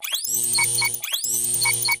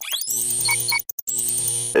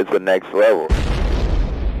it's the next level.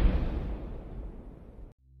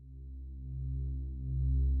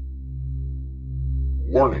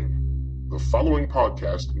 Warning. The following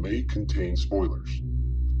podcast may contain spoilers.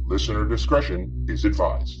 Listener discretion is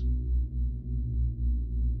advised.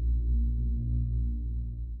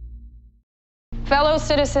 Fellow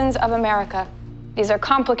citizens of America, these are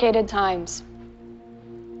complicated times.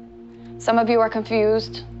 Some of you are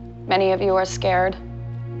confused, many of you are scared.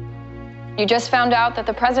 You just found out that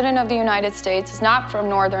the President of the United States is not from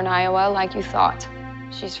Northern Iowa like you thought.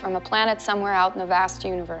 She's from a planet somewhere out in the vast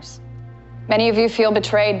universe. Many of you feel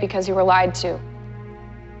betrayed because you were lied to.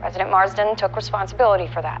 President Marsden took responsibility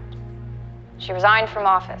for that. She resigned from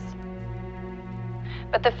office.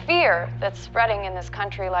 But the fear that's spreading in this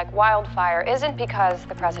country like wildfire isn't because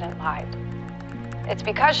the president lied. It's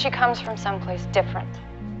because she comes from someplace different.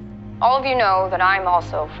 All of you know that I'm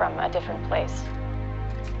also from a different place,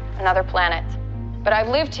 another planet. But I've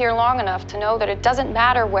lived here long enough to know that it doesn't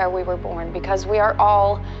matter where we were born because we are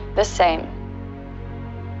all the same.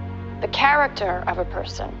 The character of a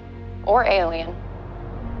person, or alien,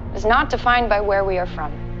 is not defined by where we are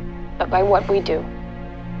from, but by what we do.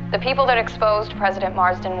 The people that exposed President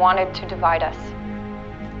Marsden wanted to divide us.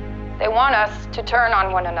 They want us to turn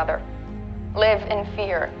on one another, live in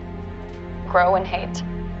fear, grow in hate.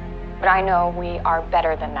 But I know we are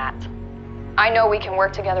better than that. I know we can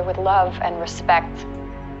work together with love and respect,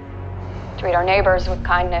 treat our neighbors with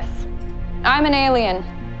kindness. I'm an alien,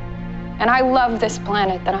 and I love this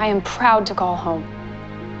planet that I am proud to call home.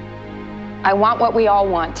 I want what we all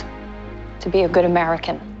want, to be a good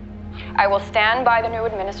American. I will stand by the new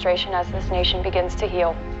administration as this nation begins to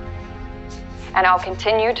heal. And I'll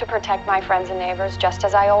continue to protect my friends and neighbors just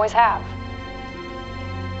as I always have.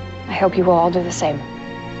 I hope you will all do the same.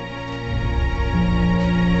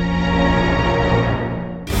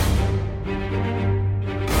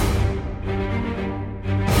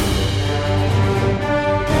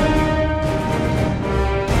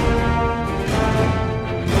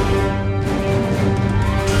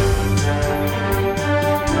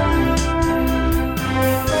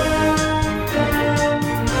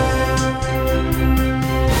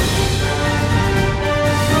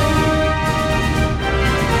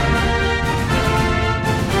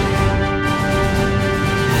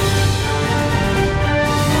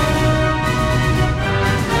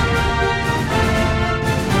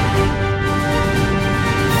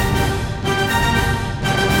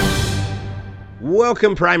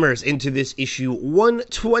 Welcome, Primers, into this issue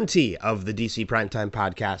 120 of the DC Primetime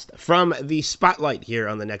Podcast. From the Spotlight here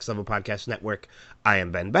on the Next Level Podcast Network, I am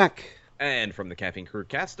Ben Beck. And from the Caffeine Crew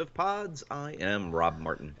cast of pods, I am Rob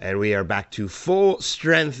Martin. And we are back to full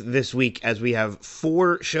strength this week as we have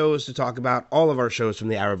 4 shows to talk about. All of our shows from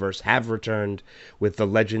the Arrowverse have returned, with the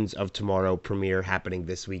Legends of Tomorrow premiere happening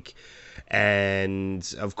this week.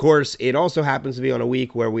 And, of course, it also happens to be on a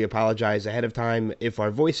week where we apologize ahead of time if our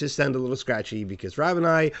voices sound a little scratchy, because Rob and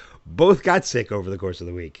I both got sick over the course of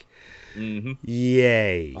the week. Mm-hmm.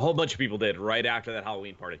 Yay. A whole bunch of people did right after that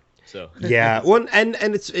Halloween party. So yeah, well, and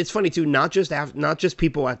it's funny too. Not just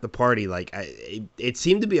people at the party. Like it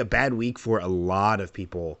seemed to be a bad week for a lot of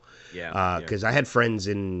people. Yeah. Because I had friends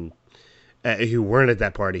who weren't at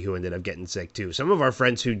that party who ended up getting sick too. Some of our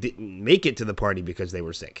friends who didn't make it to the party because they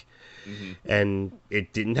were sick, and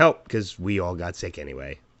it didn't help because we all got sick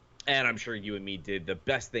anyway. And I'm sure you and me did the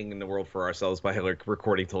best thing in the world for ourselves by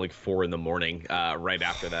recording till 4 a.m. Right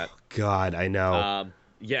after that. God, I know.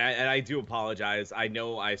 Yeah, and I do apologize. I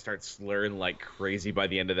know I start slurring like crazy by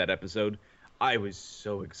the end of that episode. I was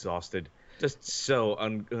so exhausted.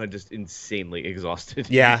 Just insanely exhausted.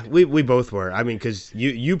 Yeah, we both were. I mean, because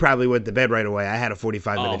you probably went to bed right away. I had a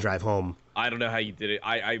 45-minute drive home. I don't know how you did it.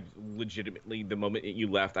 I legitimately, the moment you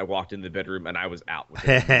left, I walked in the bedroom and I was out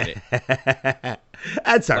within a minute.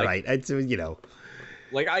 That's all right. It's,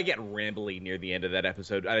 Like, I get rambly near the end of that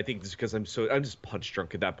episode. And I think it's because I'm just punch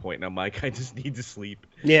drunk at that point, and I'm like, I just need to sleep.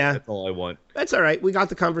 Yeah. That's all I want. That's all right. We got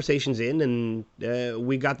the conversations in, and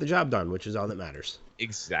we got the job done, which is all that matters.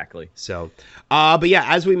 Exactly. So, but yeah,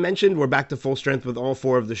 as we mentioned, we're back to full strength with all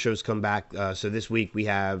 4 of the shows come back. So this week we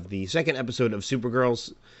have the 2nd episode of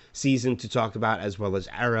Supergirl's season to talk about, as well as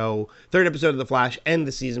Arrow, 3rd episode of The Flash, and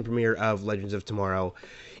the season premiere of Legends of Tomorrow.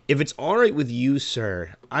 If it's all right with you,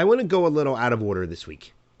 sir, I want to go a little out of order this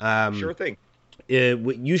week. Sure thing.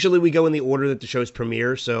 Usually we go in the order that the shows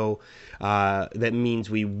premiere, so that means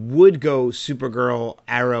we would go Supergirl,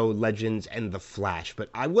 Arrow, Legends, and The Flash. But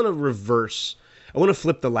I want to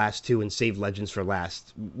flip the last 2 and save Legends for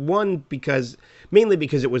last. One, mainly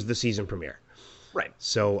because it was the season premiere. Right.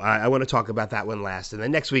 So I want to talk about that one last, and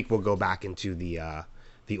then next week we'll go back into the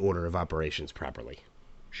order of operations properly.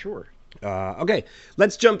 Sure. Okay,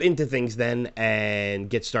 let's jump into things then and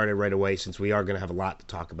get started right away since we are going to have a lot to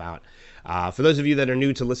talk about. For those of you that are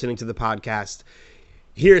new to listening to the podcast,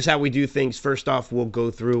 here's how we do things. First off, we'll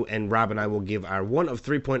go through and Rob and I will give our 1 of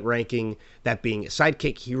 3 point ranking, that being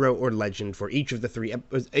sidekick, hero, or legend for each of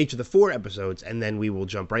the 4 episodes, and then we will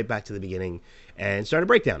jump right back to the beginning and start a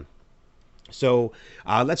breakdown. So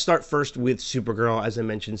let's start first with Supergirl. As I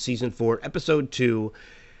mentioned, season 4, episode 2.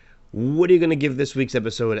 What are you going to give this week's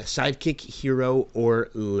episode? A sidekick, hero, or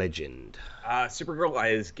legend?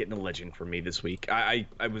 Supergirl is getting a legend for me this week. I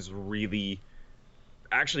was really,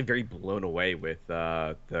 actually very blown away with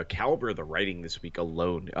the caliber of the writing this week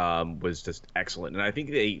alone. Was just excellent, and I think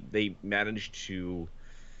they managed to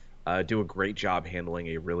do a great job handling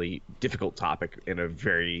a really difficult topic in a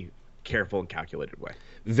very careful and calculated way.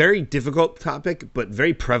 Very difficult topic, but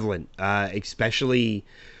very prevalent, especially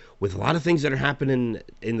with a lot of things that are happening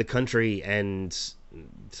in the country and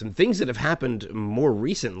some things that have happened more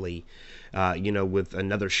recently, with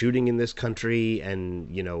another shooting in this country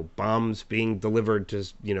and, bombs being delivered to,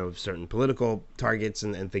 certain political targets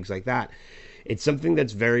and things like that. It's something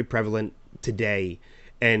that's very prevalent today.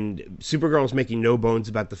 And Supergirl is making no bones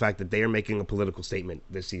about the fact that they are making a political statement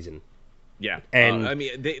this season. Yeah, and I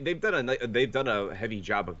mean they've done a heavy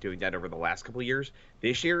job of doing that over the last couple of years.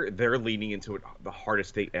 This year they're leaning into it the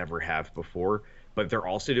hardest they ever have before, but they're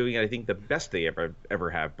also doing it, I think, the best they ever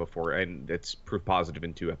have before, and it's proof positive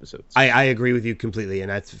in 2 episodes. I agree with you completely, and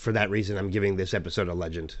that's for that reason I'm giving this episode a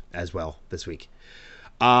legend as well this week.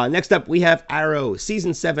 Next up, we have Arrow,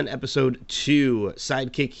 season 7, episode 2,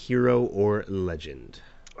 sidekick, hero, or legend.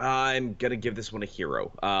 I'm gonna give this one a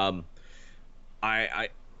hero.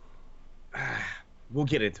 We'll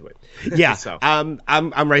get into it. Yeah, so. I'm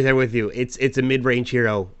right there with you. It's a mid-range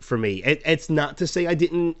hero for me. It's not to say I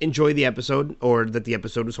didn't enjoy the episode or that the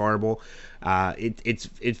episode was horrible. I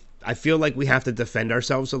feel like we have to defend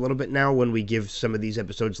ourselves a little bit now when we give some of these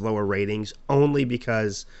episodes lower ratings, only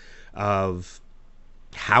because of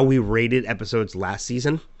how we rated episodes last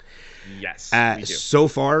season. Yes, we do. So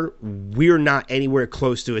far, we're not anywhere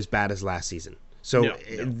close to as bad as last season. So No.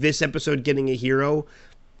 This episode getting a hero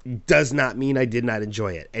does not mean I did not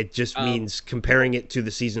enjoy it. It just means comparing it to the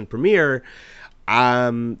season premiere,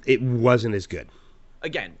 it wasn't as good.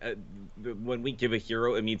 Again, when we give a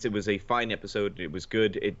hero, it means it was a fine episode. It was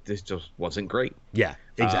good. This just wasn't great. Yeah,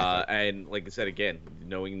 exactly. And like I said, again,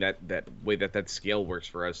 knowing that way that scale works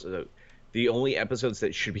for us, the only episodes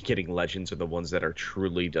that should be getting legends are the ones that are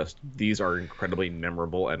truly just, these are incredibly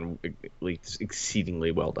memorable and exceedingly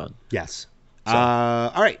well done. Yes. So.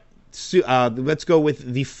 All right. So, let's go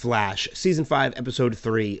with The Flash, season 5, episode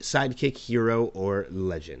 3, sidekick, hero, or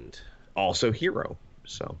legend. Also hero.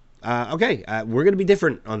 So. Okay, we're going to be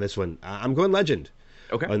different on this one. I'm going legend.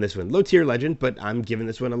 Okay. On this one. Low tier legend, but I'm giving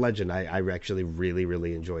this one a legend. I actually really,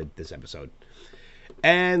 really enjoyed this episode.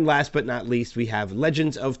 And last but not least, we have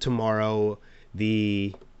Legends of Tomorrow,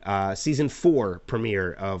 the season 4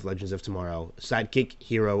 premiere of Legends of Tomorrow, sidekick,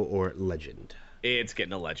 hero, or legend. It's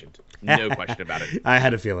getting a legend. No question about it. I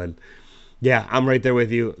had a feeling. Yeah, I'm right there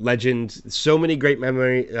with you. Legend. So many great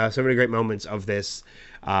so many great moments of this.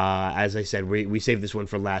 As I said, we saved this one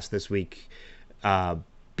for last this week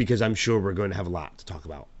because I'm sure we're going to have a lot to talk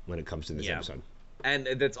about when it comes to this episode. And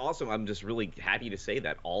that's awesome. I'm just really happy to say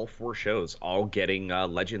that all 4 shows all getting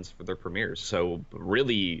legends for their premieres. So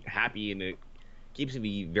really happy, and it keeps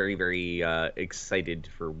me very, very excited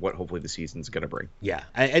for what hopefully the season's going to bring. Yeah,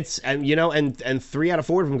 and 3 out of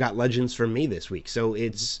 4 of them got legends from me this week. So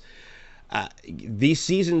it's these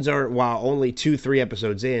seasons are, while only 2-3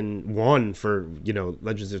 episodes in, 1 for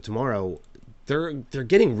Legends of Tomorrow, they're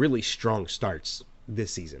getting really strong starts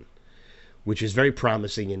this season, which is very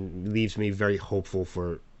promising and leaves me very hopeful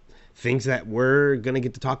for things that we're going to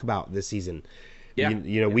get to talk about this season.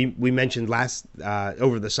 Yeah. We mentioned last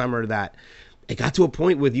over the summer that it got to a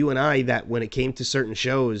point with you and I that when it came to certain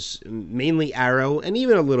shows, mainly Arrow and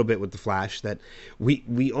even a little bit with The Flash, that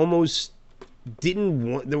we almost didn't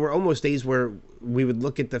want. There were almost days where we would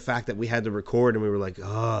look at the fact that we had to record and we were like,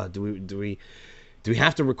 do we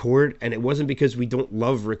have to record? And it wasn't because we don't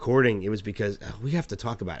love recording. It was because we have to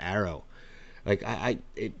talk about Arrow. Like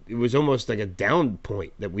it was almost like a down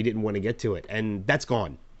point that we didn't want to get to it, and that's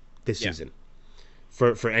gone this season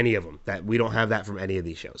for any of them. That we don't have that from any of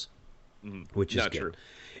these shows, which is good. True.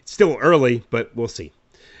 It's still early, but we'll see.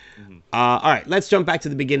 All right, let's jump back to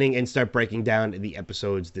the beginning and start breaking down the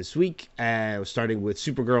episodes this week. Starting with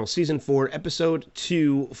Supergirl season 4, episode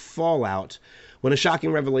 2, Fallout. When a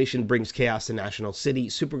shocking revelation brings chaos to National City,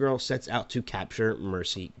 Supergirl sets out to capture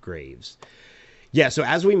Mercy Graves. Yeah, so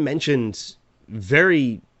as we mentioned,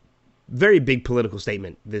 very very big political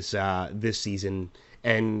statement this season,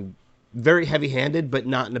 and very heavy-handed, but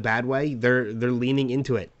not in a bad way. They're leaning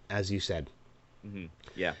into it, as you said. Mm-hmm.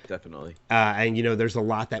 Yeah, definitely. And there's a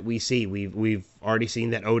lot that we see. We've already seen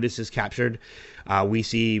that Otis is captured. We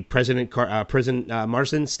see President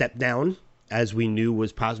Marsden step down, as we knew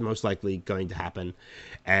was most likely going to happen,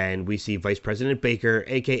 and we see Vice President Baker,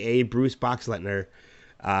 aka Bruce Boxleitner,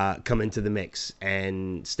 come into the mix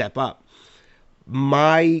and step up.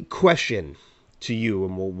 My question to you,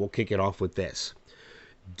 and we'll kick it off with this: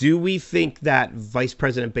 do we think that Vice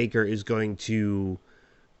President Baker is going to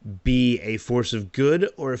be a force of good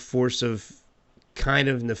or a force of kind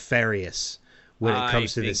of nefarious when it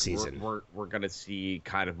comes to this season? We're going to see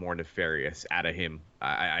kind of more nefarious out of him.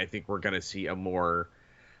 I think we're going to see a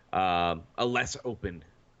less open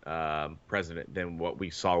president than what we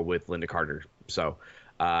saw with Linda Carter. So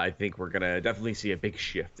I think we're going to definitely see a big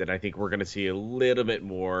shift, and I think we're going to see a little bit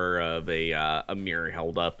more of a mirror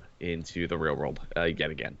held up into the real world yet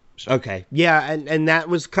again. So. Okay, yeah, and that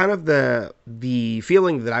was kind of the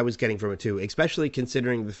feeling that I was getting from it too, especially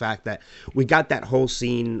considering the fact that we got that whole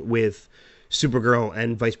scene with Supergirl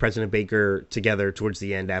and Vice President Baker together towards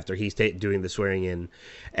the end after he's doing the swearing in,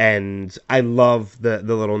 and I love the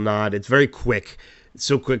little nod. It's very quick,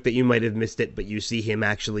 so quick that you might have missed it, but you see him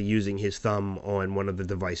actually using his thumb on one of the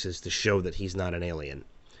devices to show that he's not an alien.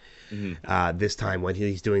 Mm-hmm. This time when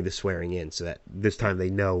he's doing the swearing in, so that this time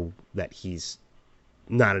they know that he's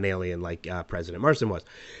not an alien like President Marsden was.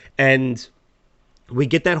 And we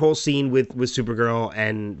get that whole scene with Supergirl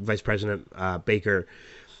and Vice President Baker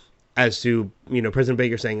as to, President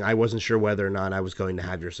Baker saying, I wasn't sure whether or not I was going to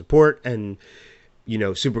have your support. And,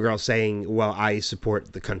 Supergirl saying, well, I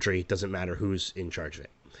support the country. It doesn't matter who's in charge of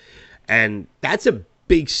it. And that's a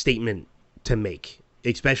big statement to make,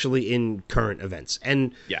 especially in current events.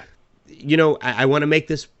 And, yeah, I want to make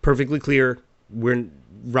this perfectly clear.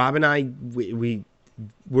 Rob and I,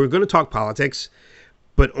 we're going to talk politics,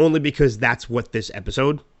 but only because that's what this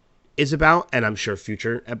episode is about, and I'm sure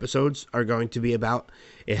future episodes are going to be about.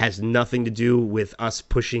 It has nothing to do with us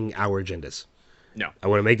pushing our agendas. No. I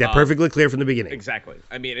want to make that perfectly clear from the beginning. Exactly.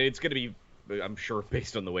 I mean, it's going to be, I'm sure,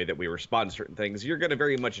 based on the way that we respond to certain things, you're going to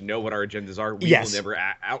very much know what our agendas are. We will never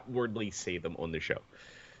outwardly say them on the show.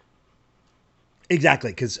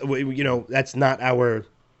 Exactly, because, that's not our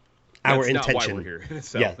intention. Not why we're here.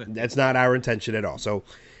 So. Yeah, that's not our intention at all. So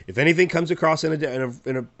if anything comes across in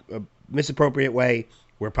a misappropriate way,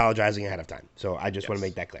 we're apologizing ahead of time. So I just want to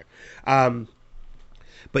make that clear.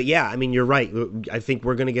 But yeah, I mean, you're right. I think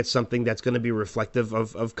we're going to get something that's going to be reflective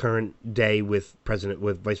of current day with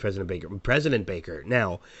Vice President Baker. President Baker.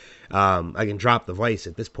 Now, I can drop the vice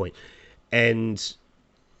at this point. And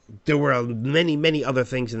there were many, many other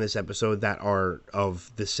things in this episode that are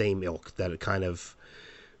of the same ilk, that are kind of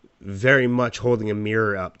very much holding a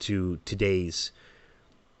mirror up to today's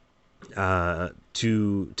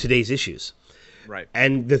issues. Right.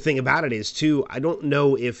 And the thing about it is too, I don't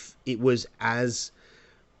know if it was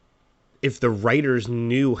if the writers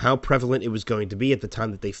knew how prevalent it was going to be at the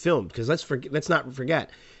time that they filmed, because let's not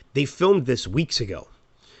forget, they filmed this weeks ago.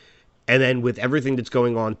 And then with everything that's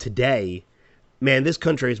going on today, man, this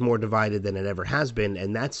country is more divided than it ever has been,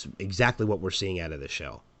 and that's exactly what we're seeing out of this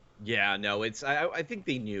show. Yeah, no, I think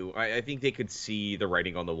they knew. I think they could see the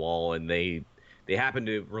writing on the wall, and they happened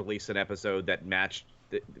to release an episode that matched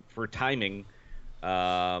for timing.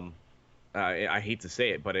 I hate to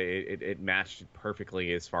say it, but it matched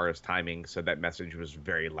perfectly as far as timing, so that message was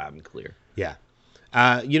very loud and clear. Yeah.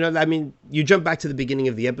 I mean, you jump back to the beginning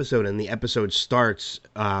of the episode, and the episode starts,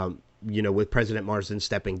 with President Marsden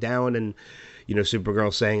stepping down, and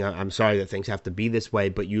Supergirl saying, I'm sorry that things have to be this way,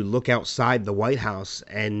 but you look outside the White House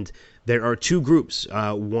and there are two groups,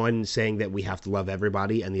 one saying that we have to love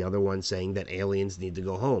everybody and the other one saying that aliens need to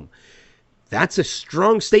go home. That's a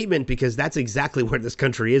strong statement, because that's exactly where this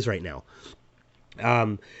country is right now.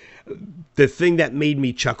 The thing that made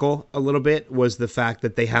me chuckle a little bit was the fact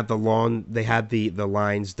that they had the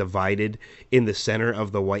lines divided in the center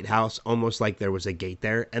of the White House, almost like there was a gate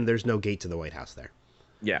there, and there's no gate to the White House there.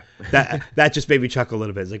 Yeah. that just made me chuckle a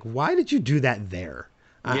little bit. It's like, why did you do that there?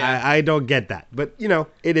 Yeah. I don't get that. But,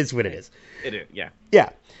 it is what it is. It is, yeah. Yeah.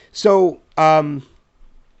 So, and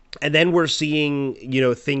then we're seeing,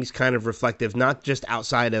 things kind of reflective, not just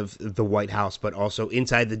outside of the White House, but also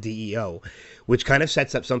inside the DEO, which kind of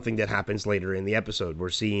sets up something that happens later in the episode.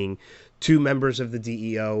 We're seeing two members of the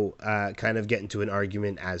DEO kind of get into an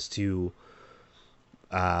argument as to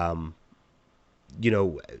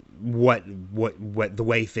what the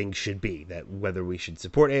way things should be, that whether we should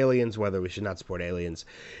support aliens, whether we should not support aliens.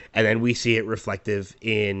 And then we see it reflective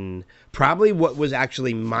in probably what was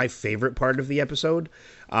actually my favorite part of the episode,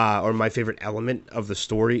 or my favorite element of the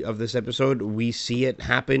story of this episode. We see it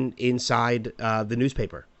happen inside the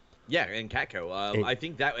newspaper. Yeah, and Catco. I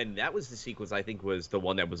think that was the sequence. I think was the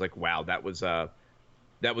one that was like, wow, that was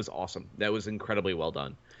awesome. That was incredibly well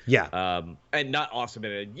done. Yeah. And not awesome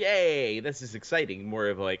in a yay, this is exciting. More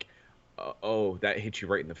of like, oh, that hit you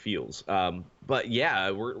right in the feels. But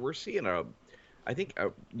yeah, we're seeing a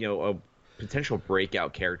potential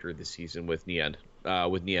breakout character this season with Nian.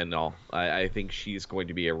 With Nian Nall. I think she's going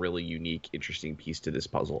to be a really unique, interesting piece to this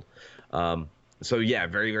puzzle. So yeah,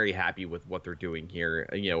 very, very happy with what they're doing here.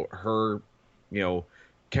 Her,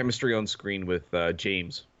 chemistry on screen with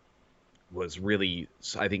James was really,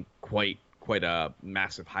 I think, quite a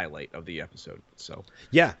massive highlight of the episode. So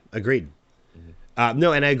yeah, agreed. Mm-hmm.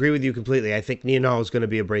 No, and I agree with you completely. I think Nian Nall is going to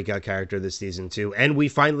be a breakout character this season too, and we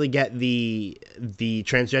finally get the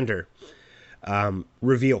transgender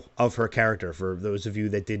reveal of her character. For those of you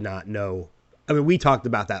that did not know, I mean, we talked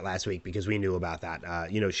about that last week because we knew about that.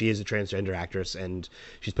 She is a transgender actress and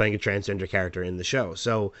she's playing a transgender character in the show.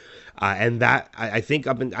 So, and that I think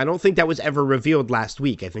I don't think that was ever revealed last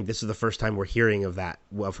week. I think this is the first time we're hearing of that,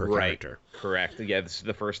 of her character. Correct. Yeah, this is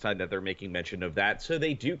the first time that they're making mention of that. So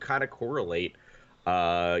they do kind of correlate,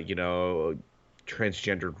 transgendered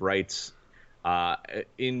rights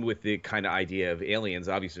in with the kind of idea of aliens.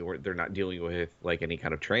 Obviously, they're not dealing with like any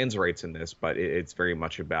kind of trans rights in this, but it's very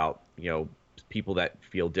much about, people that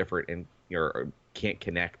feel different and can't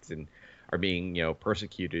connect and are being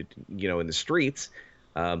persecuted in the streets.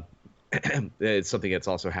 It's something that's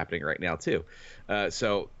also happening right now too.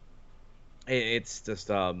 So it's just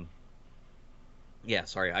sorry,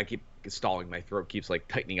 I keep stalling. My throat keeps like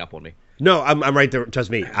tightening up on me. No, I'm right there. Trust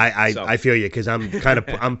me, I feel you, because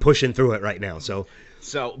I'm pushing through it right now.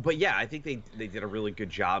 So, but yeah, I think they did a really good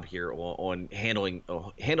job here on handling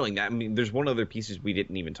that. I mean, there's one other pieces we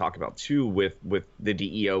didn't even talk about too with the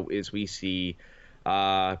DEO is we see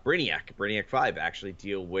Brainiac 5 actually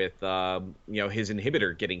deal with his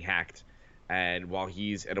inhibitor getting hacked, and while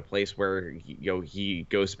he's at a place where he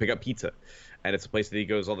goes to pick up pizza, and it's a place that he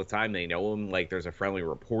goes all the time. They know him, like there's a friendly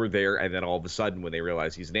rapport there, and then all of a sudden when they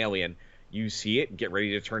realize he's an alien, you see it get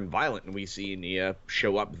ready to turn violent, and we see Nia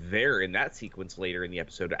show up there in that sequence later in the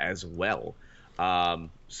episode as well.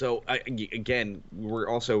 So again, we're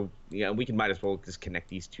also, we might as well just connect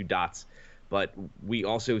these two dots, but we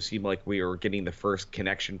also seem like we are getting the first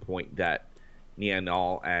connection point that Nian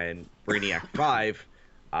Nall and Brainiac 5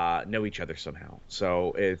 know each other somehow.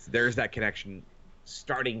 So there's that connection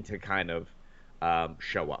starting to kind of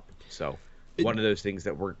show up. So one of those things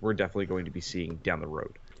that we're definitely going to be seeing down the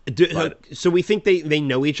road. So we think they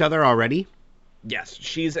know each other already? Yes,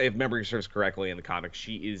 she's, if memory serves correctly in the comics,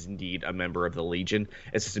 she is indeed a member of the Legion.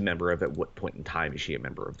 It's just a member of, at what point in time is she a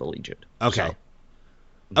member of the Legion? Okay.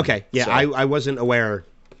 Okay, yeah, so, I wasn't aware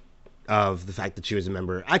of the fact that she was a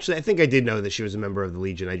member. Actually, I think I did know that she was a member of the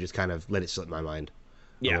Legion. I just kind of let it slip my mind.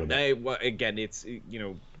 Yeah, again, it's,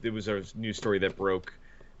 there was a news story that broke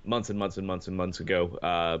months and months and months and months ago.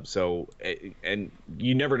 And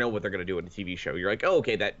you never know what they're going to do in a TV show. You're like, oh,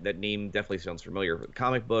 okay, that name definitely sounds familiar with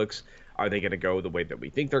comic books. Are they going to go the way that we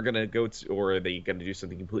think they're going to go, or are they going to do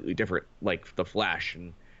something completely different, like The Flash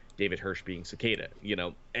and David Hirsch being Cicada?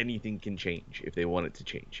 Anything can change if they want it to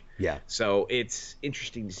change. Yeah. So it's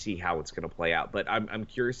interesting to see how it's going to play out. But I'm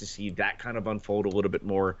curious to see that kind of unfold a little bit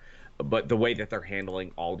more. But the way that they're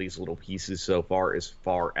handling all these little pieces so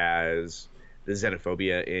far as the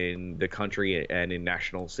xenophobia in the country and in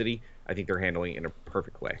National City, I think they're handling it in a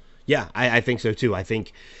perfect way. Yeah, I think so too. I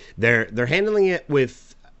think they're handling it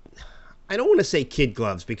with, I don't want to say kid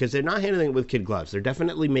gloves, because they're not handling it with kid gloves. They're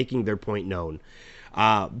definitely making their point known.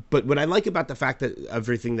 But what I like about the fact that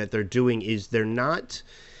everything that they're doing is I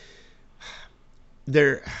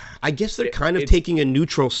guess they're kind of taking a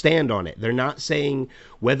neutral stand on it. They're not saying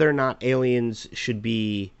whether or not aliens should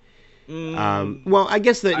be. Well, I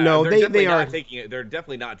guess that no, they are. They're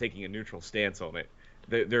definitely not taking a neutral stance on it.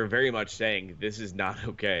 They're very much saying this is not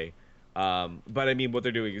okay. But I mean, what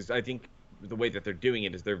they're doing is, I think the way that they're doing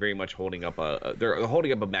it is they're very much holding up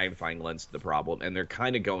a magnifying lens to the problem, and they're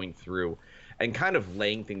kind of going through and kind of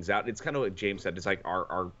laying things out. It's kind of what James said. It's like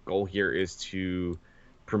our goal here is to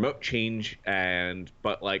promote change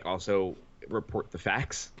but like also report the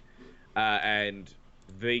facts. And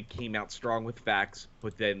they came out strong with facts,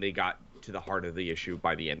 but then they got to the heart of the issue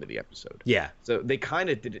by the end of the episode. Yeah. So they kind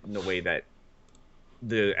of did it in the way that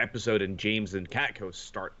the episode and James and Catco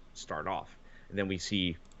start off, and then we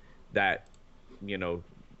see that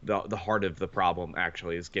the heart of the problem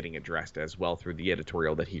actually is getting addressed as well through the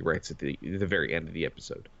editorial that he writes at the very end of the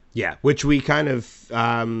episode. Yeah, which we kind of,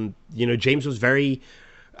 James was very,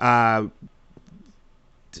 oh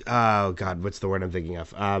God, what's the word I'm thinking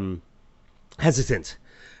of? Hesitant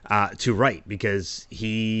to write, because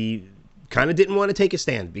he kind of didn't want to take a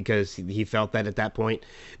stand, because he felt that at that point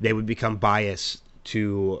they would become biased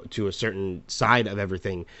to a certain side of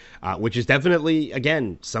everything, which is definitely,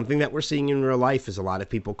 again, something that we're seeing in real life, is a lot of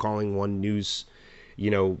people calling one news,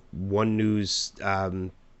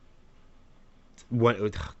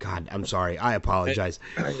 God, I'm sorry. I apologize.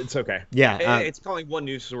 It's okay. Yeah. It's calling one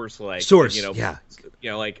news source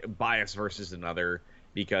yeah. Like bias versus another,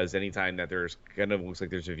 because anytime that there's kind of looks like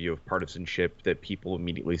there's a view of partisanship, that people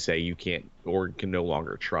immediately say you can't or can no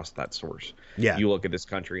longer trust that source. Yeah. You look at this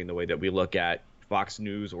country in the way that we look at Fox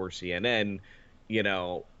News or CNN,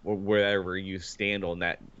 or wherever you stand on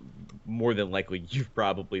that, more than likely you've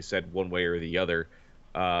probably said one way or the other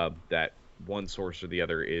that one source or the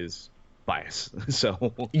other is bias.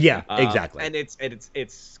 So yeah, exactly. And it's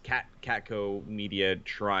Catco Media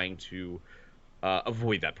trying to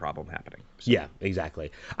avoid that problem happening. So. Yeah,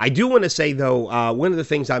 exactly. I do want to say, though, one of the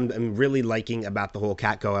things I'm really liking about the whole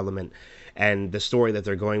Catco element and the story that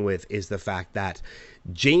they're going with is the fact that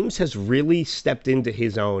James has really stepped into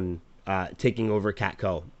his own, taking over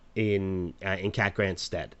Catco in Cat Grant's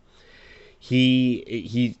stead.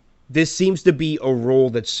 This seems to be a role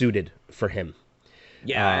that's suited for him.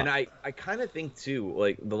 Yeah, and I kind of think, too,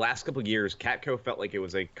 like, the last couple of years, Catco felt like it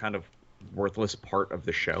was a kind of worthless part of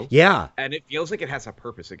the show. Yeah. And it feels like it has a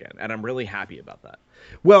purpose again, and I'm really happy about that.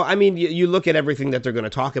 Well, I mean, you look at everything that they're going to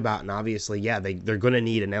talk about, and obviously, yeah, they're going to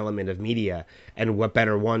need an element of media, and what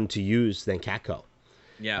better one to use than Catco?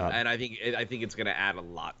 Yeah, and I think it's going to add a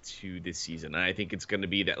lot to this season, and I think it's going to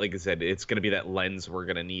be that, like I said, it's going to be that lens we're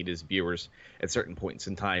going to need as viewers at certain points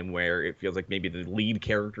in time where it feels like maybe the lead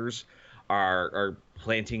characters are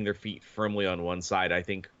planting their feet firmly on one side. I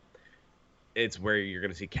think it's where you're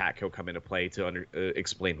going to see Catco come into play to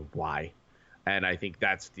explain why, and I think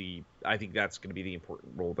that's going to be the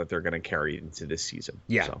important role that they're going to carry into this season.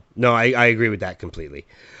 Yeah, so. No, I agree with that completely.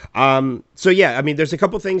 So yeah, I mean, there's a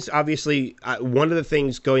couple things. Obviously, one of the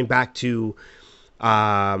things going back to,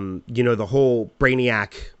 the whole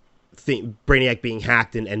Brainiac being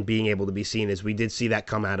hacked and being able to be seen, as we did see that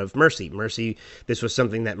come out of Mercy. This was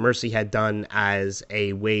something that Mercy had done as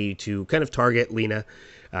a way to kind of target Lena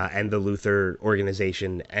and the Luthor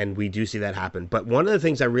organization, and we do see that happen. But one of the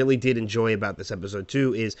things I really did enjoy about this episode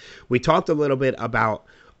too is we talked a little bit about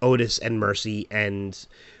Otis and Mercy, and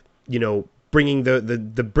bringing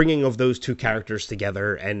the bringing of those two characters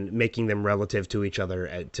together and making them relative to each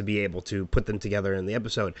other to be able to put them together in the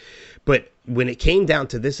episode. But when it came down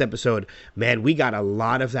to this episode, man, we got a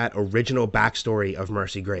lot of that original backstory of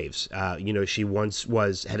Mercy Graves. She once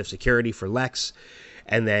was head of security for Lex,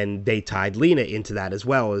 and then they tied Lena into that as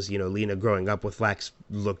well, as Lena growing up with Lex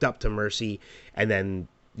looked up to Mercy, and then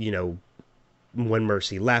when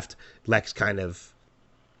Mercy left, Lex kind of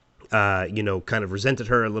resented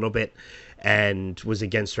her a little bit and was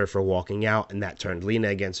against her for walking out, and that turned Lena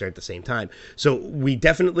against her at the same time. So we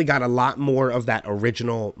definitely got a lot more of that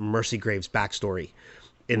original Mercy Graves backstory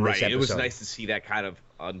in this episode. It was nice to see that kind of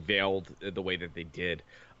unveiled the way that they did.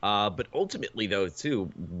 But ultimately, though, too,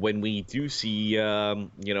 when we do see,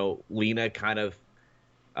 Lena kind of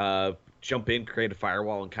jump in, create a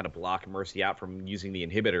firewall, and kind of block Mercy out from using the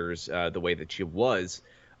inhibitors the way that she was,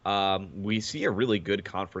 we see a really good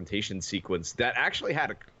confrontation sequence that actually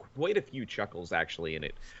had quite a few chuckles actually in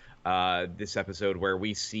it this episode, where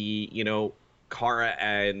we see Kara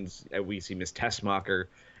and we see Miss Tessmacher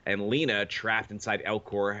and Lena trapped inside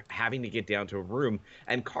Elcor, having to get down to a room,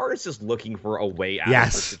 and Kara's just looking for a way out of her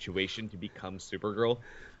situation to become Supergirl.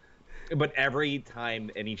 But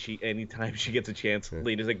anytime she gets a chance,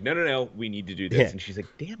 Lena's like, no, we need to do this. Yeah. And she's like,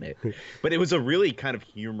 damn it. But it was a really kind of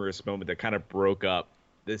humorous moment that kind of broke up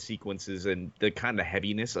the sequences and the kind of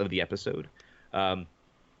heaviness of the episode.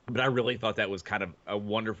 But I really thought that was kind of a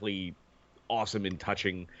wonderfully awesome and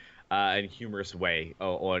touching and humorous way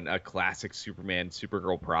on a classic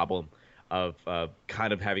Supergirl problem of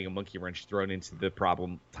kind of having a monkey wrench thrown into the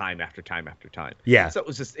problem time after time after time. Yeah. So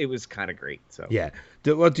it was kind of great. So yeah.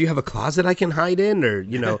 Do you have a closet I can hide in, or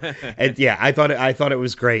And yeah, I thought it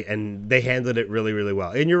was great, and they handled it really, really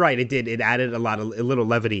well. And you're right, it added a little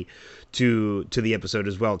levity to the episode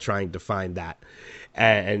as well, trying to find that.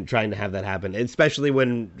 and trying to have that happen, especially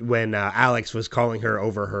when Alex was calling her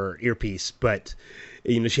over her earpiece, but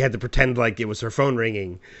she had to pretend like it was her phone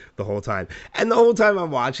ringing the whole time. And the whole time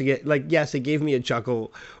I'm watching it, like, yes, it gave me a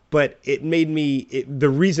chuckle, but the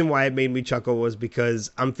reason why it made me chuckle was because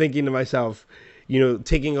I'm thinking to myself,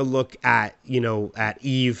 taking a look at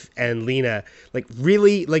Eve and Lena, like,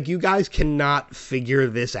 really, like, you guys cannot figure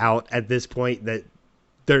this out at this point, that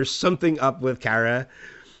there's something up with Kara.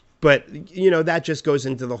 But, that just goes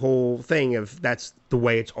into the whole thing of that's the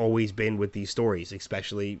way it's always been with these stories,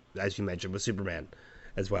 especially, as you mentioned, with Superman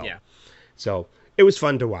as well. Yeah. So it was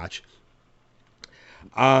fun to watch.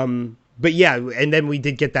 But yeah, and then we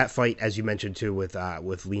did get that fight, as you mentioned too, with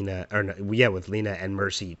Lena, with Lena and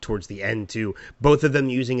Mercy towards the end too. Both of them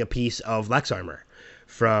using a piece of Lex armor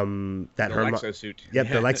from that the Lexo suit. Yep,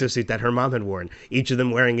 the Lexo suit that her mom had worn. Each of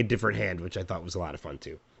them wearing a different hand, which I thought was a lot of fun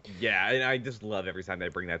too. Yeah, and I just love every time they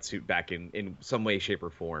bring that suit back in some way, shape, or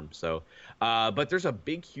form. So, but there's a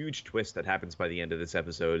big, huge twist that happens by the end of this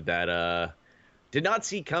episode that did not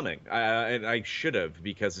see coming, and I should have,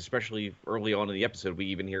 because especially early on in the episode, we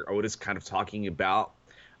even hear Otis kind of talking about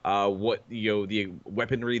what the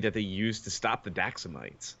weaponry that they used to stop the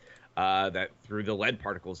Daxamites that threw the lead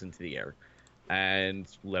particles into the air, and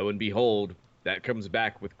lo and behold, that comes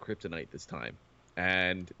back with kryptonite this time,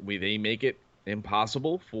 and they make it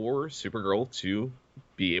impossible for Supergirl to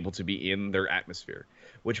be able to be in their atmosphere,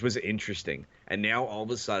 which was interesting. And now all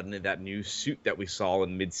of a sudden, that new suit that we saw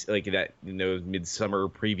in midsummer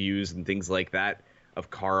previews and things like that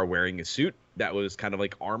of Kara wearing a suit that was kind of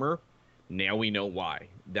like armor. Now we know why.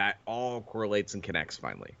 That all correlates and connects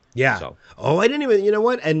finally. Yeah. So. Oh, I didn't even. You know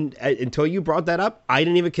what? And until you brought that up, I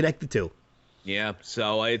didn't even connect the two. Yeah.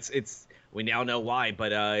 So it's. We now know why,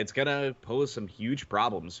 but it's gonna pose some huge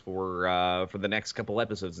problems for the next couple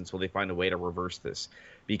episodes until they find a way to reverse this,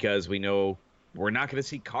 because we know we're not going to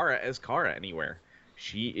see Kara as Kara anywhere.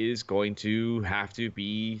 She is going to have to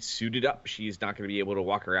be suited up. She's not going to be able to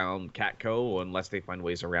walk around Catco unless they find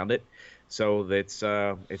ways around it. So it's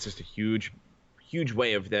just a huge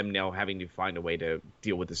way of them now having to find a way to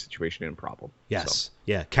deal with the situation and problem. Yes, so.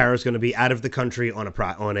 Yeah. Kara's going to be out of the country on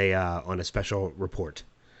a special report.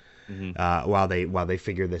 Mm-hmm. While they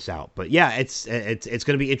figure this out. But yeah, it's going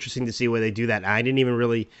to be interesting to see where they do that. I didn't even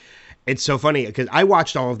really. It's so funny because I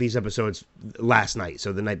watched all of these episodes last night,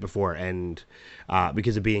 so the night before, and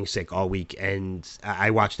because of being sick all week, and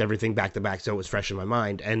I watched everything back to back, so it was fresh in my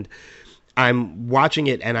mind. And I'm watching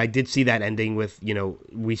it, and I did see that ending with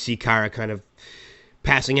we see Kara kind of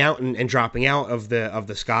passing out and dropping out of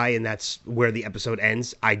the sky, and that's where the episode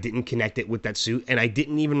ends. I didn't connect it with that suit, and I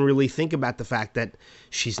didn't even really think about the fact that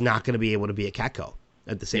she's not going to be able to be a Catco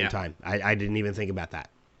at the same time. I didn't even think about that.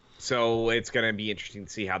 So it's going to be interesting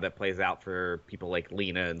to see how that plays out for people like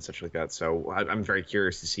Lena and such like that. So I'm very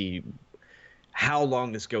curious to see how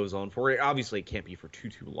long this goes on for. Obviously, it can't be for too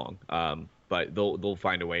long, but they'll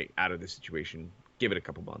find a way out of the situation. Give it a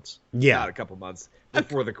couple months. Yeah. Not a couple months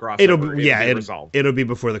before the crossover. It'll be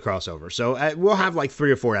before the crossover. So we'll have like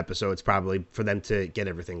 3 or 4 episodes probably for them to get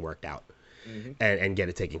everything worked out and get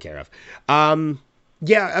it taken care of.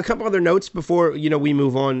 Yeah, a couple other notes before we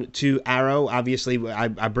move on to Arrow. Obviously, I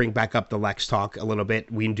bring back up the Lex talk a little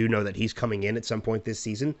bit. We do know that he's coming in at some point this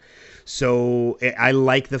season. So I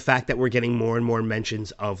like the fact that we're getting more and more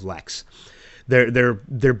mentions of Lex.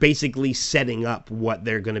 They're basically setting up what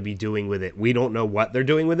they're going to be doing with it. We don't know what they're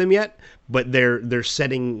doing with him yet, but they're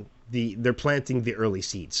planting the early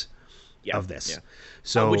seeds of this. Yeah.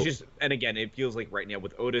 So which is, and again, it feels like right now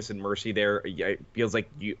with Otis and Mercy there, it feels like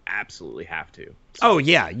you absolutely have to. So. Oh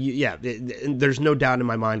yeah. There's no doubt in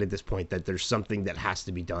my mind at this point that there's something that has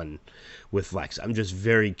to be done with Lex. I'm just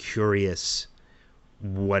very curious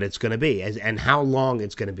what it's going to be and how long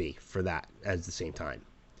it's going to be for that at the same time.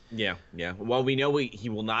 Yeah. Well, we know he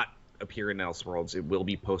will not appear in Elseworlds. It will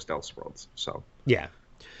be post Elseworlds. So yeah.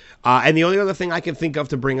 And the only other thing I can think of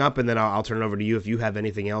to bring up, and then I'll turn it over to you if you have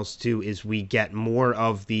anything else too, is we get more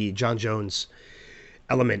of the John Jones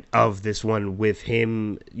element of this one with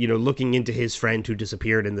him, looking into his friend who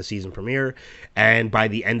disappeared in the season premiere, and by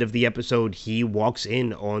the end of the episode, he walks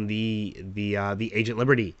in on the Agent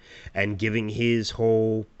Liberty and giving his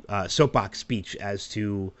whole soapbox speech as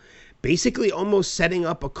to basically almost setting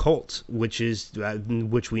up a cult, which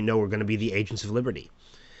we know are going to be the Agents of Liberty.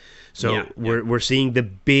 So we're seeing the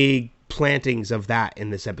big plantings of that in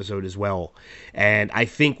this episode as well. And I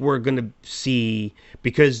think we're going to see,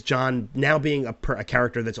 because John now being a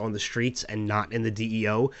character that's on the streets and not in the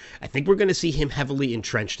DEO, I think we're going to see him heavily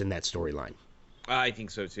entrenched in that storyline. I think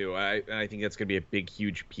so too. I think that's going to be a big,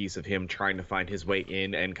 huge piece of him trying to find his way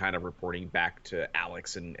in and kind of reporting back to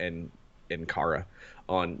Alex and and Kara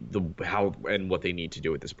on how and what they need to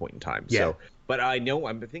do at this point in time. Yeah. So, but I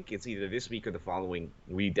think it's either this week or the following.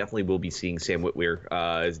 We definitely will be seeing Sam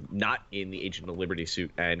Witwer is not in the Agent of Liberty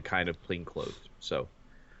suit and kind of plain clothes. So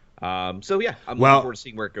I'm looking forward to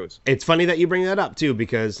seeing where it goes. It's funny that you bring that up too,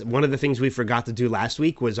 because one of the things we forgot to do last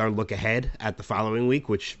week was our look ahead at the following week,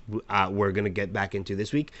 which we're going to get back into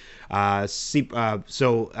this week. Supergirl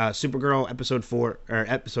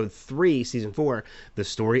episode 3, season 4, the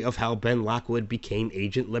story of how Ben Lockwood became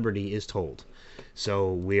Agent Liberty is told.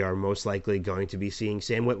 So we are most likely going to be seeing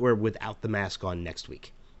Sam Witwer without the mask on next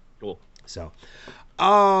week. Cool. So,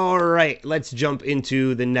 all right, let's jump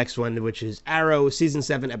into the next one, which is Arrow, Season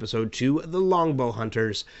 7, Episode 2, The Longbow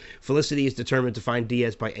Hunters. Felicity is determined to find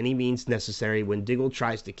Diaz by any means necessary when Diggle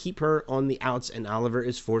tries to keep her on the outs and Oliver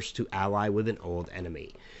is forced to ally with an old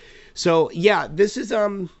enemy. So, yeah, this is,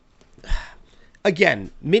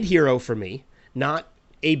 again, mid-hero for me. Not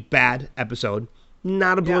a bad episode.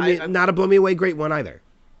 Not a blow me away great one either.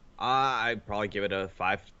 I'd probably give it a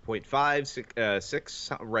 5.5,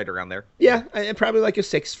 6, right around there. Yeah, probably like a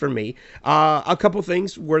 6 for me. A couple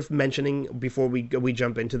things worth mentioning before we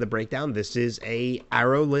jump into the breakdown. This is a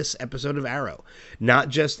Arrow-less episode of Arrow. Not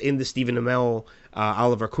just in the Stephen Amell,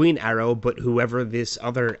 Oliver Queen Arrow, but whoever this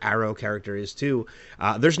other Arrow character is too.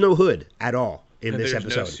 There's no Hood at all in this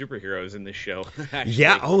episode. There's no superheroes in this show.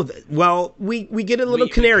 Yeah. Oh, well, we get a little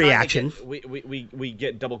Canary action. We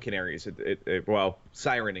get double Canaries.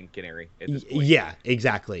 Siren and Canary at this point. Yeah,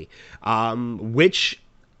 exactly. Which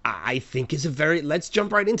I think is let's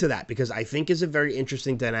jump right into that, because I think is a very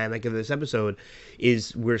interesting dynamic of this episode.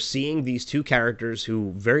 Is we're seeing these two characters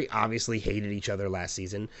who very obviously hated each other last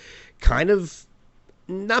season, kind of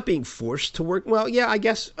not being forced to work. Well, yeah, I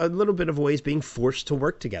guess a little bit of ways being forced to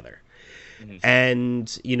work together.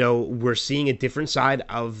 And, we're seeing a different side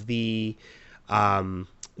of the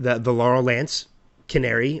Laurel Lance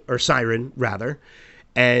Canary, or Siren, rather.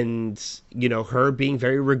 And, her being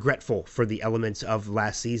very regretful for the elements of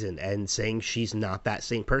last season and saying she's not that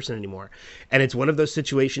same person anymore. And it's one of those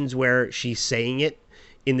situations where she's saying it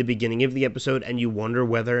in the beginning of the episode and you wonder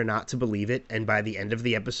whether or not to believe it. And by the end of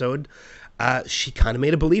the episode, she kind of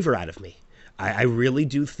made a believer out of me. I really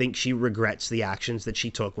do think she regrets the actions that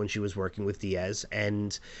she took when she was working with Diaz,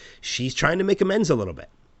 and she's trying to make amends a little bit.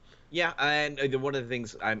 Yeah, and one of the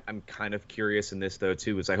things I'm kind of curious in this, though,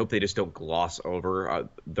 too, is I hope they just don't gloss over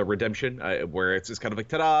the redemption, where it's just kind of like,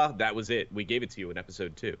 ta-da, that was it. We gave it to you in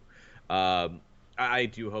episode 2. I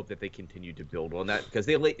do hope that they continue to build on that, because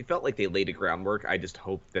it felt like they laid a groundwork. I just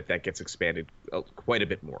hope that gets expanded quite a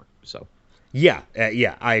bit more, so... Yeah,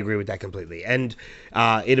 I agree with that completely, and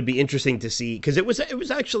it'll be interesting to see, because it was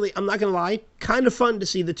actually, I'm not gonna lie, kind of fun to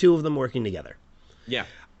see the two of them working together. Yeah,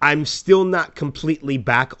 I'm still not completely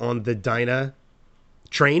back on the Dinah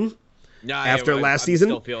train after last season.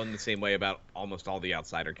 I'm still feeling the same way about almost all the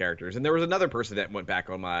outsider characters, and there was another person that went back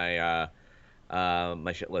on my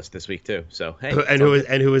my shit list this week too. So hey,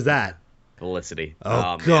 who was that? Felicity.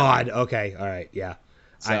 Oh God. Man. Okay. All right. Yeah,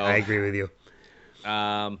 so, I agree with you.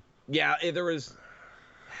 Yeah, it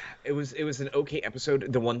was an okay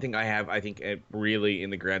episode. The one thing I think really in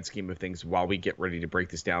the grand scheme of things, while we get ready to break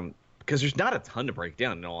this down, because there's not a ton to break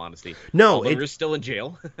down in all honesty. No, Oliver is still in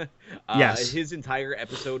jail. Yes, his entire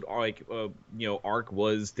episode arc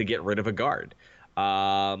was to get rid of a guard,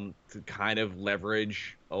 to kind of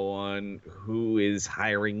leverage on who is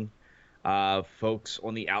hiring folks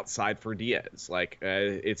on the outside for Diaz. Like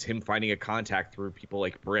it's him finding a contact through people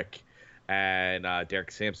like Brick and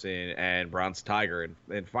Derek Sampson and Bronze Tiger,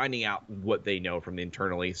 and finding out what they know from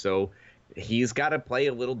internally. So he's got to play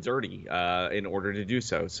a little dirty in order to do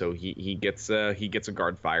so. So he gets a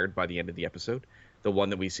guard fired by the end of the episode. The one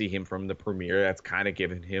that we see him from the premiere, that's kind of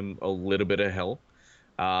giving him a little bit of hell.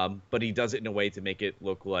 But he does it in a way to make it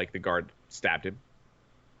look like the guard stabbed him,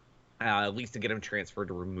 at least to get him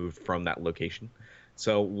transferred or removed from that location.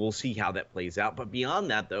 So we'll see how that plays out. But beyond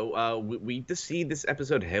that, though, we just see this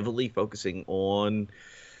episode heavily focusing on,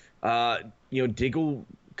 Diggle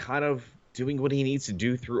kind of doing what he needs to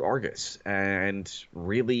do through Argus, and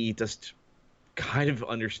really just kind of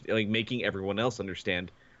making everyone else understand.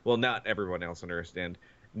 Well, not everyone else understand,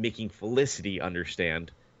 making Felicity understand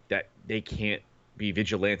that they can't be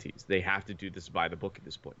vigilantes. They have to do this by the book at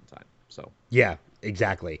this point in time. So yeah,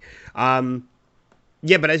 exactly.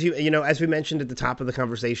 Yeah, but as as we mentioned at the top of the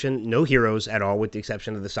conversation, no heroes at all, with the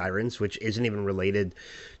exception of the Sirens, which isn't even related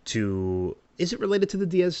to. Is it related to the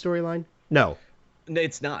Diaz storyline? No,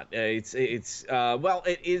 it's not. It's well,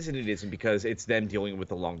 it is and it isn't, because it's them dealing with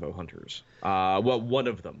the Longbow Hunters. Well, one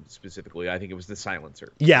of them specifically, I think it was the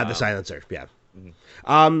Silencer. Yeah, the Silencer. Yeah.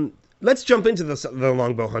 let's jump into the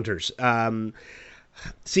Longbow Hunters.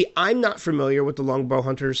 See, I'm not familiar with the Longbow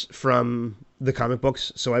Hunters from the comic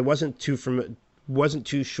books, so I wasn't too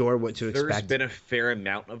sure what to expect. There's been a fair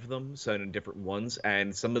amount of them, so in different ones,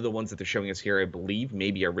 and some of the ones that they're showing us here, I believe,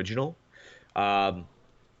 may be original.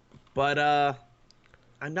 But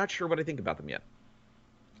I'm not sure what I think about them yet.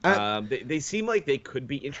 They seem like they could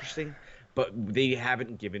be interesting, but they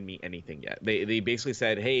haven't given me anything yet. They basically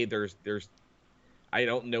said, hey, there's I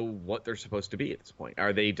don't know what they're supposed to be at this point.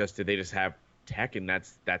 Do they just have tech and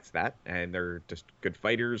that's that, and they're just good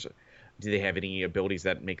fighters? Do they have any abilities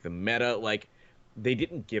that make them meta? Like, they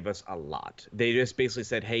didn't give us a lot. They just basically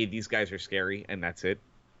said, hey, these guys are scary, and that's it.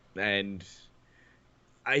 And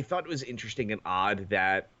I thought it was interesting and odd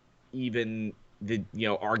that even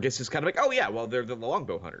Argus is kind of like, oh yeah, well, they're the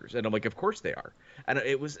Longbow Hunters, and I'm like, of course they are. And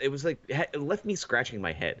it was like, it left me scratching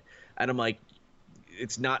my head, and I'm like,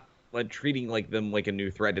 it's not like treating them like a new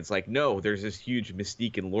threat. It's like, no, there's this huge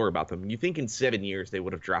mystique and lore about them. You think in 7 years they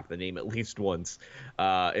would have dropped the name at least once,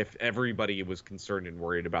 if everybody was concerned and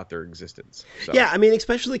worried about their existence. So. Yeah, I mean,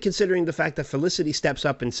 especially considering the fact that Felicity steps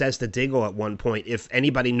up and says to Diggle at one point, if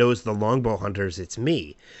anybody knows the Longbow Hunters, it's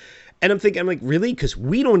me. And I'm like, really? Because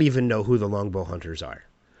we don't even know who the Longbow Hunters are.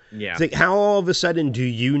 Yeah. It's like, how all of a sudden do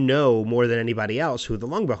you know more than anybody else who the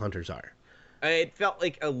Longbow Hunters are? It felt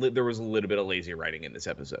like there was a little bit of lazy writing in this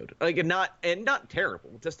episode. Not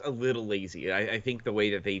terrible, just a little lazy. I think the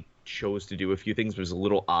way that they chose to do a few things was a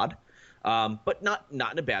little odd, but not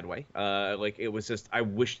in a bad way. It was just, I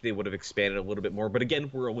wish they would have expanded a little bit more. But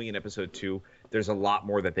again, we're only in episode 2. There's a lot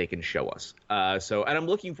more that they can show us. And I'm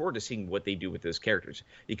looking forward to seeing what they do with those characters,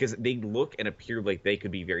 because they look and appear like they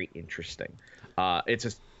could be very interesting. It's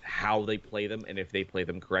just how they play them, and if they play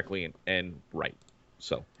them correctly and right.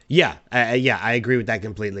 So. Yeah, I agree with that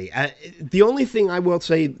completely. The only thing I will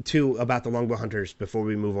say, too, about the Longbow Hunters before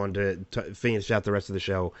we move on to finish out the rest of the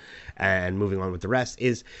show and moving on with the rest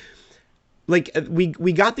is, like, we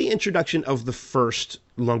got the introduction of the first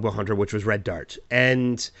Longbow Hunter, which was Red Dart.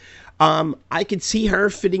 And I could see her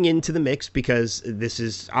fitting into the mix because this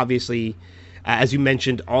is obviously, as you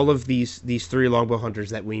mentioned, all of these 3 Longbow Hunters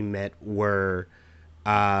that we met were,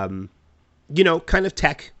 kind of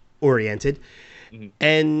tech-oriented. Mm-hmm.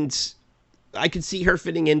 And I could see her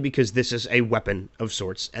fitting in because this is a weapon of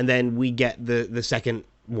sorts. And then we get the second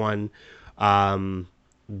one,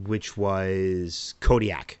 which was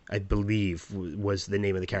Kodiak, I believe was the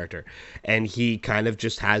name of the character. And he kind of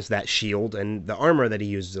just has that shield and the armor that he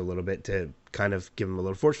uses a little bit to kind of give him a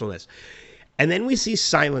little forcefulness. And then we see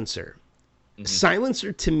Silencer. Mm-hmm.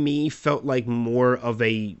 Silencer, to me, felt like more of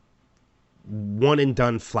a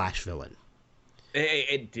one-and-done Flash villain.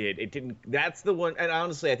 It did. It didn't. That's the one. And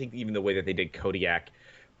honestly, I think even the way that they did Kodiak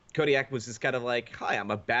was just kind of like, hi,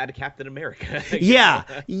 I'm a bad Captain America. Yeah.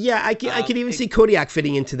 I can even see Kodiak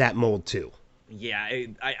fitting into that mold too. Yeah,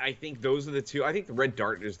 I think those are the two. I think the Red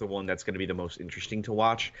Dart is the one that's going to be the most interesting to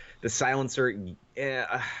watch. The Silencer,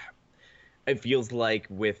 it feels like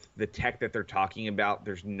with the tech that they're talking about,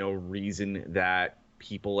 there's no reason that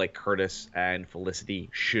people like Curtis and Felicity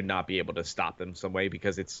should not be able to stop them some way,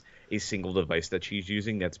 because it's a single device that she's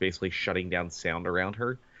using that's basically shutting down sound around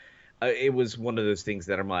her. It was one of those things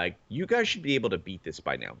that I'm like, you guys should be able to beat this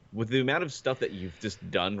by now. With the amount of stuff that you've just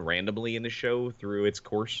done randomly in the show through its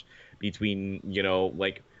course, between,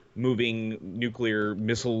 moving nuclear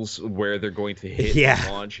missiles where they're going to hit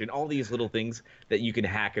and launch, and all these little things that you can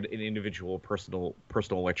hack an individual personal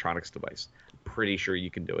electronics device. Pretty sure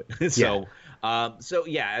you can do it.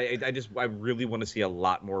 I really want to see a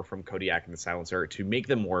lot more from Kodiak and the Silencer to make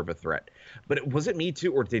them more of a threat. But was it me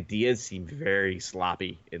too, or did Diaz seem very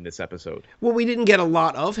sloppy in this episode? Well, we didn't get a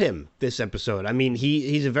lot of him this episode. I mean,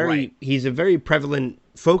 he's a very prevalent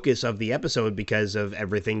focus of the episode because of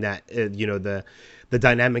everything that the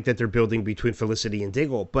dynamic that they're building between Felicity and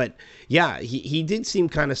Diggle. But yeah, he did seem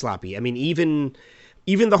kind of sloppy. I mean, even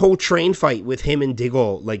the whole train fight with him and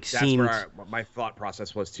Diggle, seemed... That's where my thought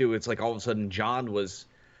process was, too. It's like all of a sudden John was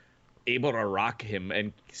able to rock him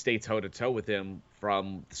and stay toe-to-toe with him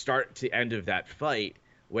from start to end of that fight,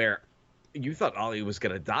 where you thought Ollie was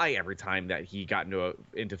going to die every time that he got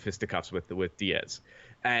into fisticuffs with Diaz.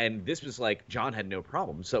 And this was like John had no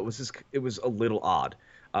problem. So it was a little odd.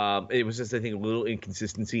 It was just, I think, a little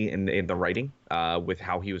inconsistency in the writing with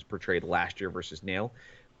how he was portrayed last year versus now.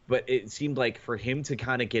 But it seemed like for him to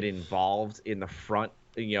kind of get involved in the front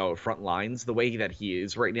lines the way that he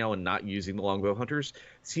is right now and not using the Longbow Hunters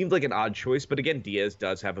seemed like an odd choice. But again, Diaz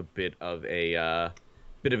does have a bit of an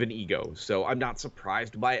ego, so I'm not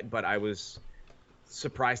surprised by it. But I was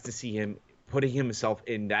surprised to see him putting himself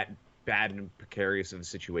in that bad and precarious of a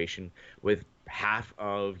situation with half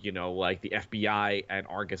of, like the FBI and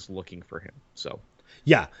Argus looking for him. So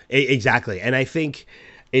Yeah, exactly. And I think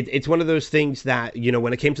it's one of those things that,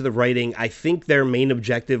 when it came to the writing, I think their main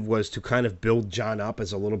objective was to kind of build John up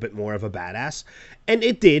as a little bit more of a badass. And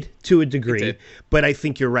it did to a degree. But I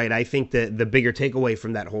think you're right. I think that the bigger takeaway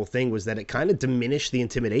from that whole thing was that it kind of diminished the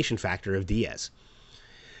intimidation factor of Diaz.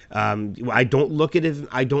 I don't look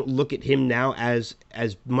at him now as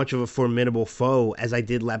much of a formidable foe as I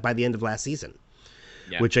did by the end of last season.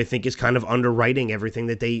 Yeah. Which I think is kind of underwriting everything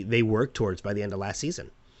that they worked towards by the end of last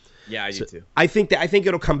season. Yeah, I do too. I think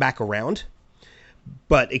it'll come back around,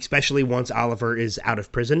 but especially once Oliver is out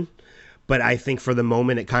of prison. But I think for the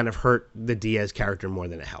moment it kind of hurt the Diaz character more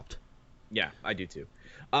than it helped. Yeah, I do too.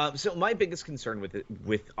 So my biggest concern with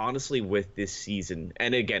this season,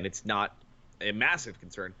 and again, it's not a massive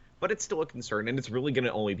concern, but it's still a concern, and it's really going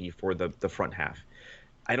to only be for the front half.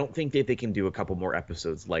 I don't think that they can do a couple more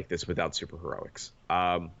episodes like this without superheroics.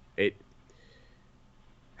 It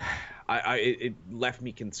left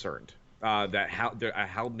me concerned that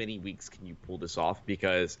how many weeks can you pull this off,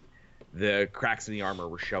 because the cracks in the armor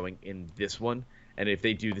were showing in this one, and if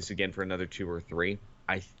they do this again for another 2 or 3,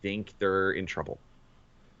 I think they're in trouble.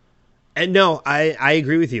 And no, I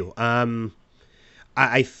agree with you.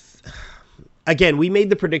 Again, we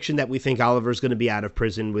made the prediction that we think Oliver's going to be out of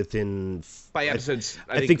prison within by episodes.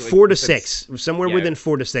 I think 4 to 6, somewhere within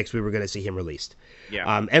 4 to 6, we were going to see him released.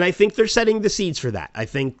 Yeah. And I think they're setting the seeds for that. I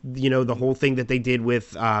think the whole thing that they did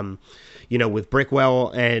with with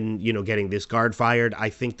Brickwell and getting this guard fired. I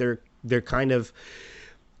think they're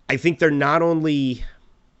not only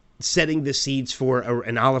setting the seeds for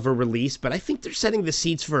an Oliver release, but I think they're setting the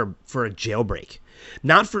seeds for a jailbreak,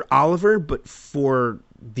 not for Oliver, but for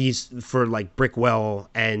like Brickwell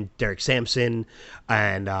and Derek Sampson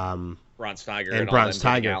and Bronze Tiger and Bronze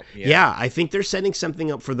Tiger. Yeah, I think they're setting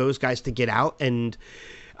something up for those guys to get out. And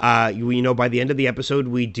by the end of the episode,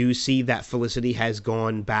 we do see that Felicity has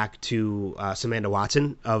gone back to Samantha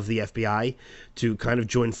Watson of the FBI to kind of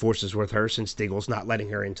join forces with her, since Diggle's not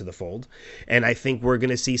letting her into the fold. And I think we're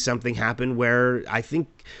going to see something happen where I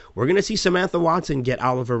think we're going to see Samantha Watson get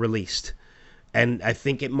Oliver released. And I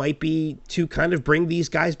think it might be to kind of bring these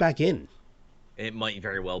guys back in. It might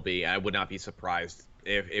very well be. I would not be surprised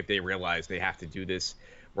if they realize they have to do this.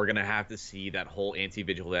 We're going to have to see that whole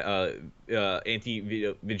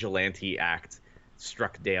anti-vigilante act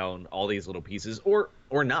struck down, all these little pieces, or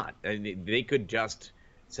not. And they could just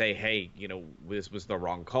say, hey, this was the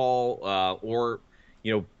wrong call, or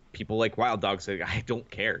people like Wild Dog say, I don't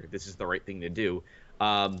care, this is the right thing to do.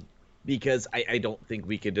 Because I don't think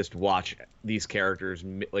we could just watch these characters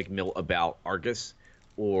mill about Argus,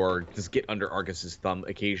 or just get under Argus's thumb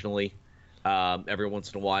occasionally, every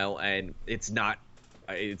once in a while, and it's not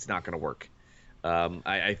going to work.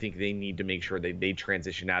 I think they need to make sure they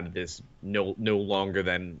transition out of this no longer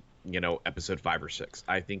than episode 5 or 6.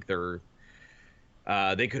 I think they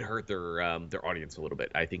could hurt their audience a little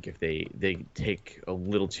bit. I think if they take a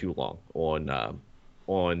little too long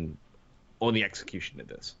on the execution of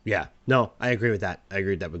this. Yeah, no, I agree with that. I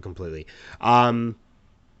agree with that one completely. I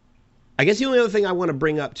guess the only other thing I want to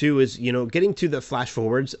bring up too is, getting to the flash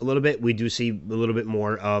forwards a little bit, we do see a little bit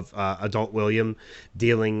more of adult William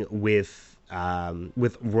dealing with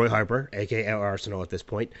Roy Harper, aka Arsenal at this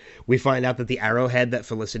point. We find out that the arrowhead that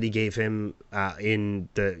Felicity gave him in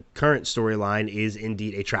the current storyline is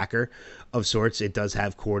indeed a tracker of sorts. It does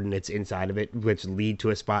have coordinates inside of it, which lead to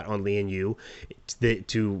a spot on Lian Yu.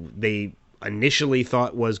 They initially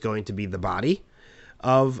thought was going to be the body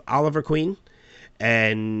of Oliver Queen,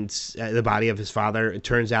 and the body of his father. It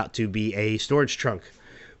turns out to be a storage trunk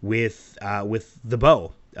with the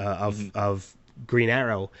bow of Green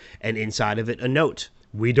Arrow, and inside of it a note.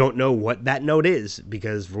 We don't know what that note is,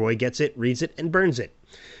 because Roy gets it, reads it, and burns it.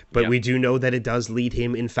 But we do know that it does lead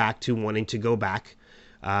him, in fact, to wanting to go back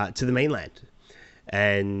to the mainland.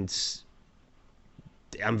 And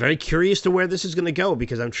I'm very curious to where this is going to go,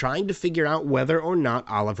 because I'm trying to figure out whether or not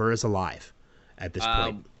Oliver is alive at this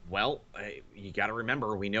point. Well, you got to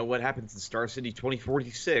remember, we know what happens in Star City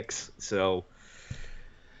 2046, so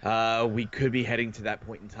we could be heading to that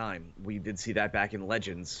point in time. We did see that back in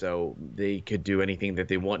Legends, so they could do anything that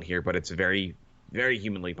they want here, but it's very, very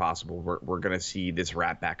humanly possible we're going to see this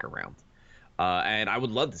wrap back around. And I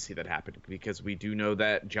would love to see that happen, because we do know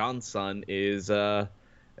that John's son is Connor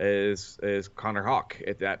Hawke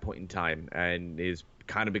at that point in time, and is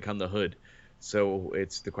kind of become the Hood. So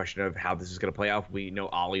it's the question of how this is going to play out. We know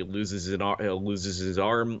Ollie loses his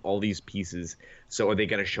arm, all these pieces. So are they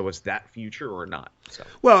going to show us that future or not? So.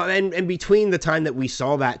 Well, and between the time that we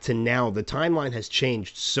saw that to now, the timeline has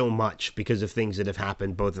changed so much because of things that have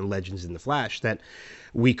happened both in Legends and The Flash that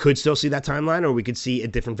we could still see that timeline, or we could see a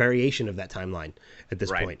different variation of that timeline at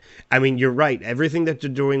this point. I mean, you're right. Everything that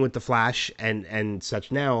they're doing with The Flash and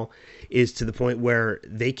such now is to the point where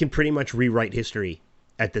they can pretty much rewrite history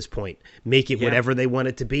at this point, make it whatever they want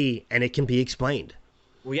it to be, and it can be explained.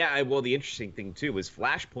 Well, yeah. Well, the interesting thing too is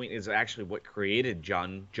Flashpoint is actually what created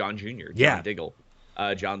John Jr., John Diggle,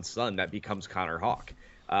 John's son that becomes Connor Hawke.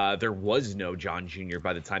 There was no John Jr.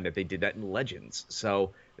 by the time that they did that in Legends.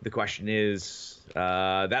 So the question is,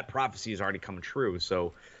 that prophecy is already come true.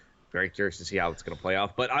 So very curious to see how it's going to play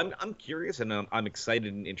off. But I'm curious, and I'm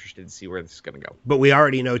excited and interested to see where this is going to go. But we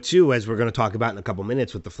already know, too, as we're going to talk about in a couple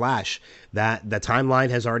minutes with The Flash, that the timeline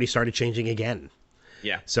has already started changing again.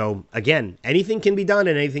 Yeah. So, again, anything can be done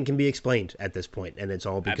and anything can be explained at this point, and it's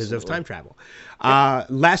all because of time travel. Yeah.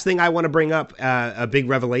 Last thing I want to bring up, a big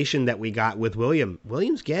revelation that we got with William.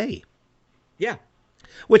 William's gay. Yeah.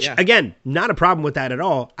 Which, again, not a problem with that at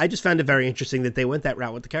all. I just found it very interesting that they went that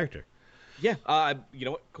route with the character. Yeah. You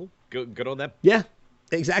know what? Cool. Good on them. Yeah,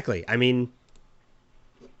 exactly. I mean,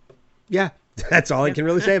 yeah, that's all I can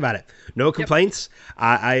really say about it. No complaints.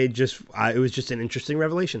 Yep. It was just an interesting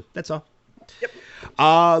revelation. That's all.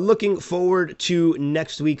 Yep. Looking forward to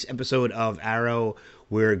next week's episode of Arrow.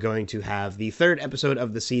 We're going to have the third episode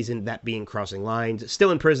of the season, that being Crossing Lines.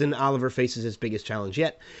 Still in prison, Oliver faces his biggest challenge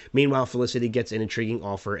yet. Meanwhile, Felicity gets an intriguing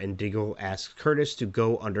offer, and Diggle asks Curtis to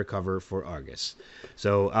go undercover for Argus.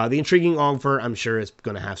 So the intriguing offer, I'm sure, is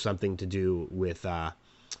going to have something to do with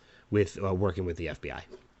working with the FBI.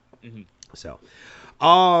 Mm-hmm. So,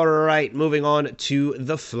 all right, moving on to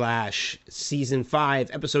The Flash, Season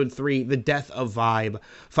 5, Episode 3, The Death of Vibe.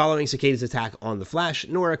 Following Cicada's attack on The Flash,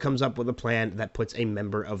 Nora comes up with a plan that puts a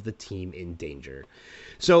member of the team in danger.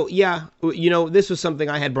 So, yeah, this was something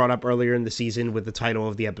I had brought up earlier in the season with the title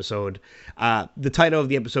of the episode. The title of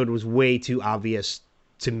the episode was way too obvious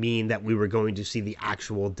to mean that we were going to see the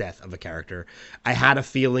actual death of a character. I had a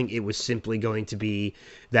feeling it was simply going to be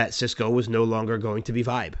that Cisco was no longer going to be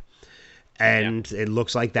Vibe. And it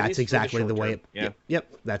looks like that's exactly the way it... Yep,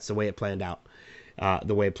 that's the way it planned out.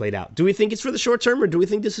 The way it played out. Do we think it's for the short term, or do we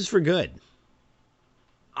think this is for good?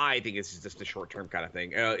 I think this is just a short-term kind of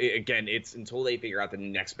thing. Again, it's until they figure out the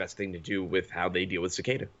next best thing to do with how they deal with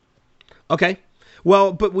Cicada. Okay.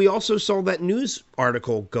 Well, but we also saw that news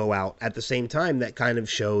article go out at the same time that kind of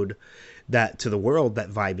showed that to the world that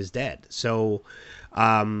Vibe is dead. So...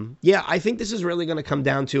 I think this is really going to come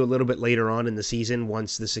down to a little bit later on in the season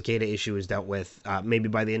once the Cicada issue is dealt with, maybe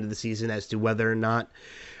by the end of the season, as to whether or not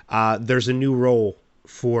there's a new role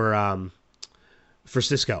for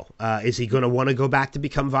Cisco. Is he going to want to go back to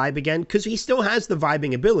become Vibe again? Because he still has the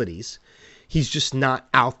vibing abilities. He's just not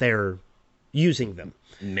out there using them.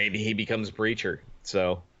 Maybe he becomes Preacher,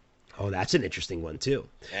 so... Oh, that's an interesting one, too.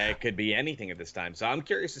 It could be anything at this time. So I'm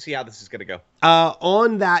curious to see how this is going to go.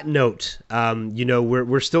 On that note,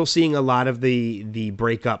 we're still seeing a lot of the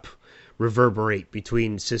breakup reverberate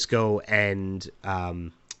between Cisco and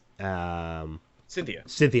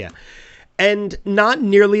Cynthia. And not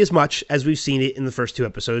nearly as much as we've seen it in the first two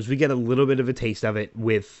episodes. We get a little bit of a taste of it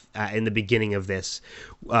with in the beginning of this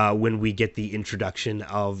when we get the introduction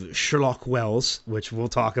of Sherlock Wells, which we'll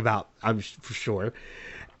talk about, I'm for sure.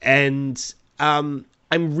 And I'm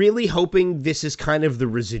really hoping this is kind of the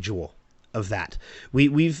residual of that.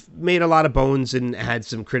 We've made a lot of bones and had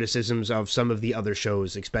some criticisms of some of the other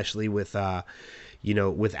shows, especially with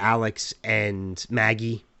with Alex and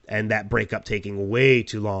Maggie, and that breakup taking way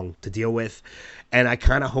too long to deal with. And I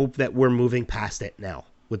kind of hope that we're moving past it now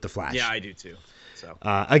with The Flash. Yeah, I do too. So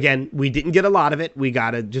again, we didn't get a lot of it. We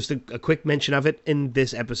got just a quick mention of it in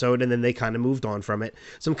this episode, and then they kind of moved on from it.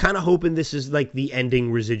 So I'm kind of hoping this is like the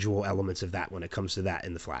ending residual elements of that when it comes to that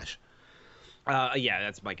in The Flash. Yeah,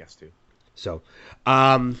 that's my guess too. So,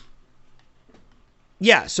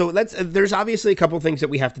 so there's obviously a couple things that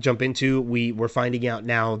we have to jump into. We're finding out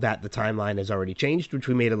now that the timeline has already changed, which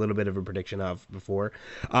we made a little bit of a prediction of before.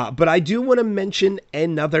 But I do want to mention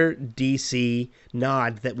another DC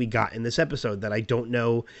nod that we got in this episode that I don't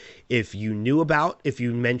know if you knew about, if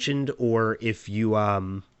you mentioned, or if you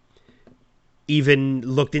even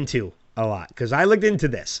looked into a lot. Because I looked into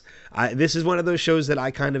this. This is one of those shows that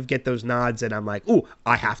I kind of get those nods and I'm like, ooh,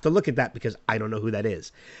 I have to look at that because I don't know who that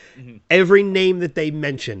is. Mm-hmm. Every name that they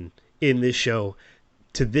mention in this show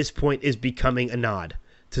to this point is becoming a nod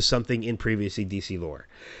to something in previously DC lore.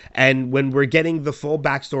 And when we're getting the full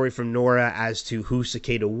backstory from Nora as to who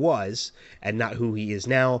Cicada was and not who he is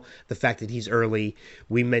now, the fact that he's early,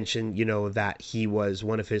 we mentioned, that he was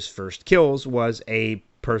one of his first kills was a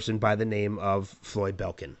person by the name of Floyd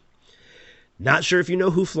Belkin. Not sure if you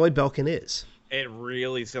know who Floyd Belkin is. It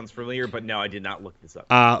really sounds familiar, but no, I did not look this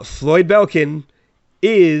up. Floyd Belkin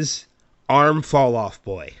is Arm Fall Off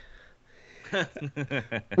Boy.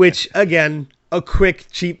 Which, again, a quick,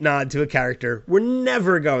 cheap nod to a character we're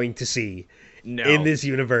never going to see in this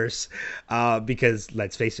universe. Because,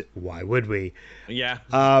 let's face it, why would we? Yeah,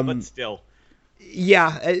 but still.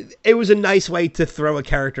 Yeah, it was a nice way to throw a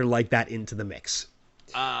character like that into the mix.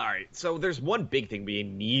 All right, so there's one big thing we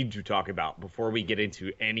need to talk about before we get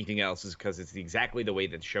into anything else, is because it's exactly the way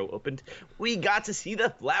that the show opened. We got to see the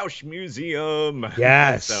Flash Museum.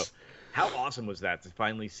 Yes. So how awesome was that to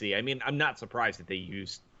finally see? I mean, I'm not surprised that they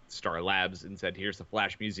used Star Labs and said, here's the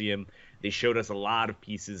Flash Museum. They showed us a lot of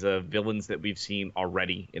pieces of villains that we've seen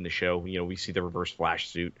already in the show. We see the Reverse Flash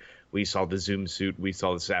suit. We saw the Zoom suit. We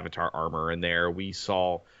saw the Savitar armor in there. We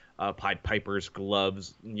saw Pied Piper's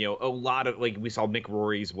gloves, a lot of, we saw Mick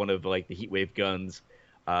Rory's one of, the Heatwave guns.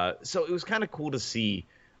 So it was kind of cool to see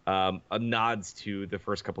nods to the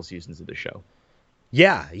first couple seasons of the show.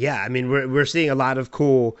 Yeah. I mean, we're seeing a lot of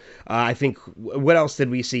cool, I think, what else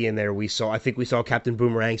did we see in there? I think we saw Captain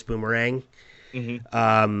Boomerang's Boomerang.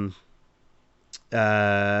 Mm-hmm.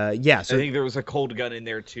 Yeah. So I think there was a cold gun in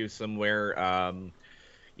there, too, somewhere.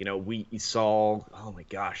 We saw, oh my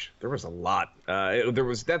gosh, there was a lot.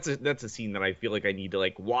 That's a scene that I feel like I need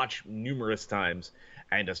to watch numerous times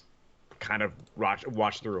and just kind of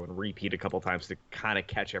watch through and repeat a couple times to kind of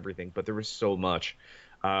catch everything. But there was so much.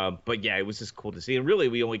 But yeah, it was just cool to see. And really,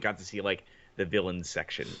 we only got to see the villains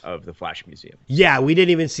section of the Flash Museum. Yeah, we didn't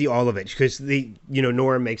even see all of it because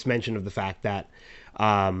Nora makes mention of the fact that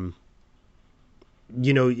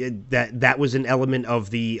that was an element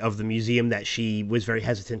of the museum that she was very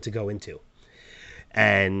hesitant to go into.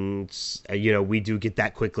 And we do get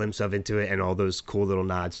that quick glimpse of into it and all those cool little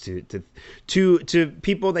nods to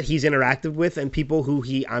people that he's interacted with and people who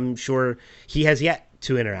I'm sure he has yet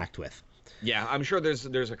to interact with. Yeah, I'm sure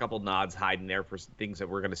there's a couple nods hiding there for things that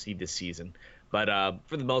we're going to see this season. But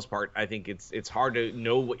for the most part, I think it's hard to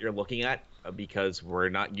know what you're looking at because we're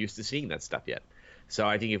not used to seeing that stuff yet. So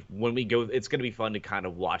I think when we go, it's going to be fun to kind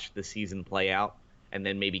of watch the season play out and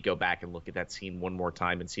then maybe go back and look at that scene one more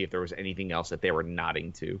time and see if there was anything else that they were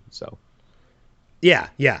nodding to. So, yeah,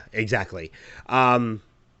 exactly. Sorry,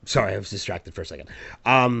 I was distracted for a second.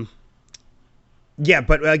 Yeah,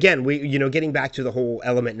 but again, we getting back to the whole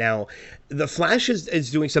element now, the Flash is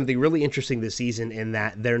doing something really interesting this season in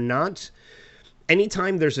that they're not.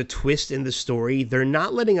 Anytime there's a twist in the story, they're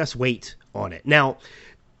not letting us wait on it. Now,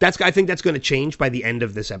 I think that's going to change by the end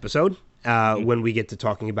of this episode when we get to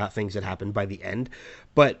talking about things that happen by the end.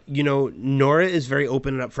 But, Nora is very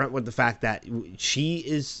open and upfront with the fact that she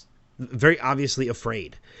is very obviously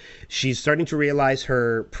afraid. She's starting to realize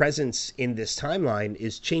her presence in this timeline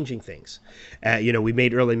is changing things. We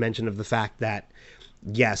made early mention of the fact that,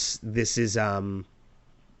 yes, this is...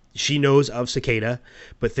 she knows of Cicada,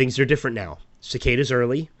 but things are different now. Cicada's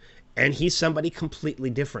early, and he's somebody completely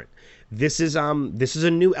different. This is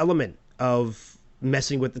a new element of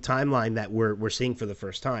messing with the timeline that we're seeing for the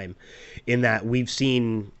first time, in that we've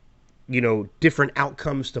seen, different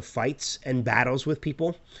outcomes to fights and battles with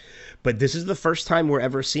people, but this is the first time we're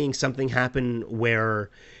ever seeing something happen where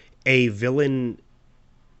a villain,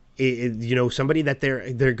 somebody that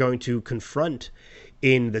they're going to confront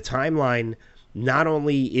in the timeline, not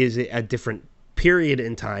only is it a different period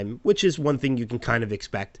in time, which is one thing you can kind of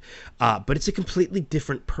expect, but it's a completely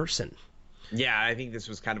different person. Yeah, I think this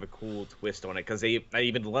was kind of a cool twist on it because I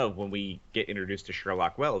even love when we get introduced to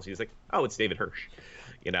Sherlock Wells. He's like, oh, it's David Hirsch.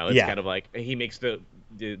 It's kind of like he makes the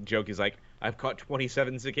joke. He's like, I've caught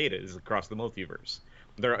 27 cicadas across the multiverse.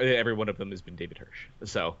 Every one of them has been David Hirsch.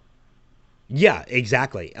 So, yeah,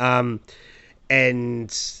 exactly. And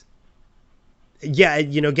yeah,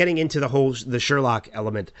 getting into the Sherlock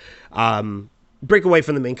element. Break away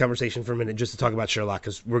from the main conversation for a minute just to talk about Sherlock,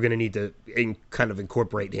 because we're going to need to kind of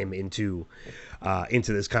incorporate him into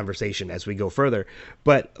this conversation as we go further.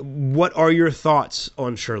 But what are your thoughts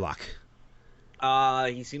on Sherlock?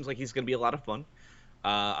 He seems like he's going to be a lot of fun.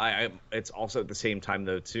 It's also at the same time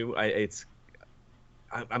though too.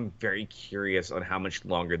 I'm very curious on how much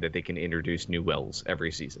longer that they can introduce new Wells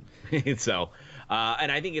every season. So,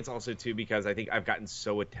 and I think it's also too because I think I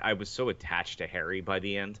was so attached to Harry by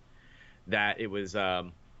the end that it was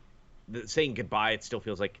saying goodbye. It still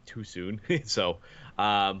feels like too soon. So,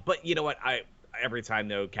 but you know what? Every time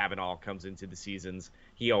though Kavanaugh comes into the seasons,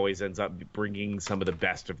 he always ends up bringing some of the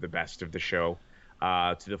best of the show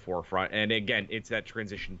to the forefront. And again, it's that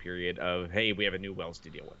transition period of, hey, we have a new Wells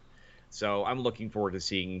to deal with. So I'm looking forward to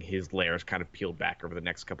seeing his layers kind of peeled back over the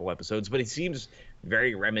next couple episodes. But it seems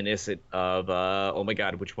very reminiscent of, oh my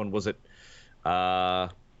God, which one was it? Sure.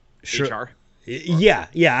 HR?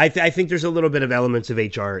 Yeah. I think there's a little bit of elements of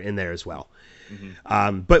HR in there as well.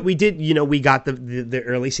 But we did, we got the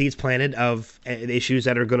early seeds planted of issues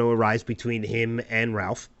that are going to arise between him and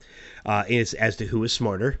Ralph as to who is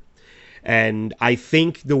smarter. And I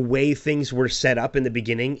think the way things were set up in the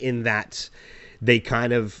beginning, in that they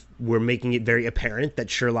kind of were making it very apparent that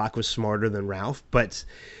Sherlock was smarter than Ralph, but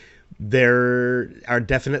there are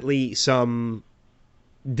definitely some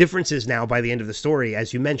differences now by the end of the story.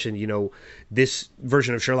 As you mentioned, this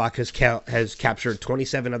version of Sherlock has captured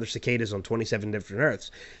 27 other cicadas on 27 different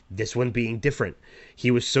Earths. This one being different.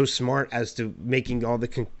 He was so smart as to making all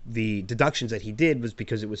the deductions that he did was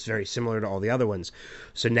because it was very similar to all the other ones.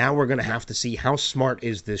 So now we're going to have to see how smart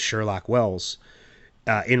is this Sherlock Wells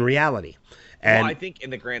in reality. And, well, I think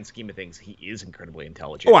in the grand scheme of things, he is incredibly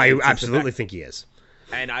intelligent. Oh, I absolutely think he is.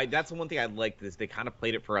 And that's the one thing I liked, is they kind of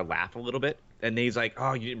played it for a laugh a little bit. And he's like,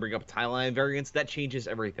 oh, you didn't bring up tie line variants? That changes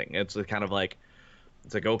everything. It's kind of like,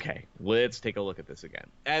 okay, let's take a look at this again.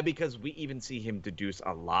 Because we even see him deduce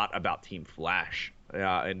a lot about Team Flash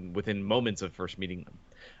and within moments of first meeting them.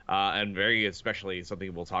 And very especially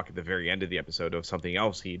something we'll talk at the very end of the episode of something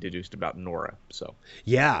else he deduced about Nora. So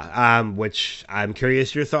yeah, which I'm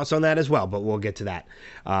curious your thoughts on that as well, but we'll get to that,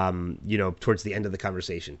 towards the end of the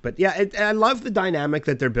conversation. But yeah, I love the dynamic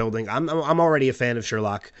that they're building. I'm already a fan of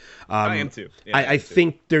Sherlock. I am too. Yeah, I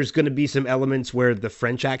think there's going to be some elements where the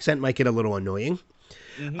French accent might get a little annoying.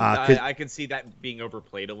 Mm-hmm. I can see that being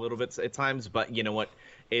overplayed a little bit at times, but you know what?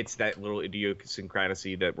 It's that little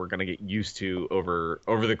idiosyncrasy that we're gonna get used to over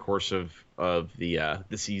the course of the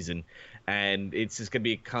season, and it's just gonna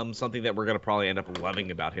become something that we're gonna probably end up loving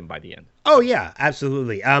about him by the end. Oh yeah,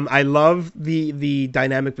 absolutely. I love the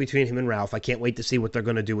dynamic between him and Ralph. I can't wait to see what they're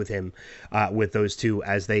gonna do with him, with those two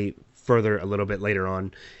as they further a little bit later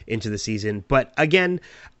on into the season. But again,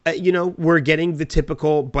 we're getting the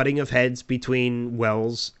typical butting of heads between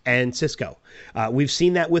Wells and Cisco. We've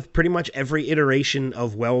seen that with pretty much every iteration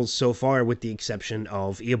of Wells so far, with the exception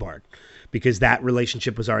of Eobard, because that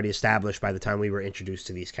relationship was already established by the time we were introduced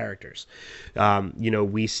to these characters.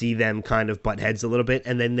 We see them kind of butt heads a little bit,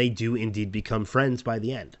 and then they do indeed become friends by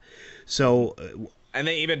the end. So, and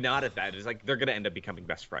they even nod at that. It's like they're going to end up becoming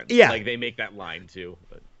best friends. Yeah. Like they make that line too.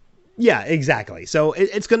 But. Yeah, exactly. So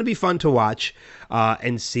it's going to be fun to watch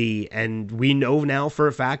and see. And we know now for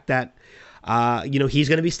a fact that, he's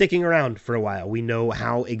going to be sticking around for a while. We know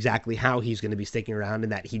exactly how he's going to be sticking around,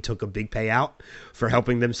 and that he took a big payout for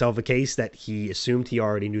helping them solve a case that he assumed he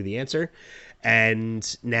already knew the answer.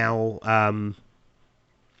 And now,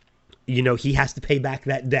 he has to pay back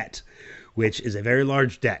that debt, which is a very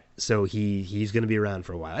large debt. So he's going to be around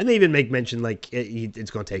for a while. And they even make mention it's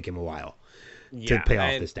going to take him a while to pay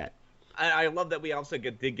off this debt. I love that we also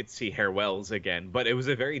did get to see Herr Wells again, but it was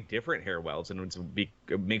a very different Herr Wells, and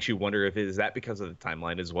it makes you wonder if is that because of the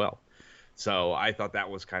timeline as well. So I thought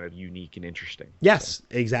that was kind of unique and interesting. Yes,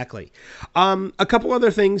 exactly. A couple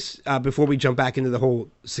other things before we jump back into the whole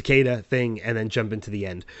cicada thing and then jump into the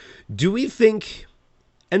end. Do we think,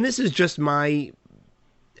 and this is just my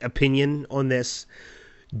opinion on this,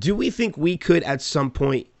 do we think we could at some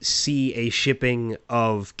point see a shipping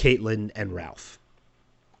of Caitlin and Ralph?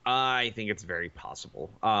 I think it's very possible.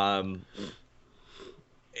 I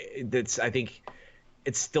think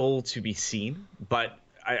it's still to be seen, but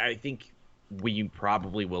I think we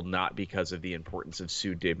probably will not, because of the importance of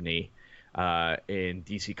Sue Dibney in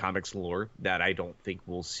DC Comics lore, that I don't think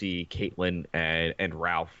we'll see Caitlin and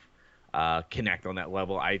Ralph connect on that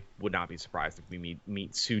level. I would not be surprised if we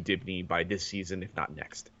meet Sue Dibney by this season, if not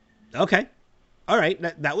next. Okay. All right.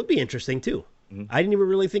 That would be interesting too. Mm-hmm. I didn't even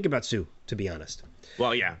really think about Sue, to be honest.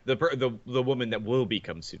 Well, yeah, the woman that will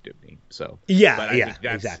become Sue Dibney. So yeah, but I think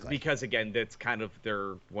that's exactly. Because again, that's kind of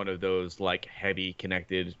they're one of those like heavy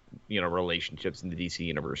connected, relationships in the DC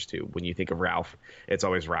universe too. When you think of Ralph, it's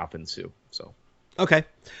always Ralph and Sue. So okay,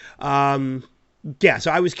 yeah. So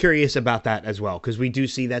I was curious about that as well, because we do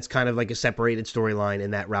see that's kind of like a separated storyline,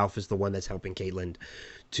 and that Ralph is the one that's helping Caitlin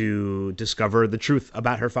to discover the truth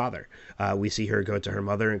about her father. We see her go to her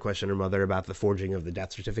mother and question her mother about the forging of the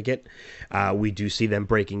death certificate. We do see them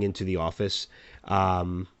breaking into the office,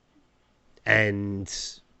 and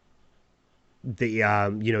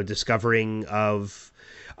the discovering of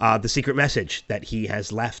the secret message that he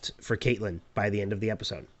has left for Caitlin by the end of the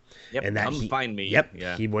episode. Yep, and that come find me. Yep,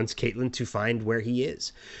 yeah. He wants Caitlin to find where he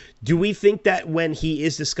is. Do we think that when he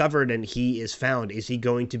is discovered and he is found, is he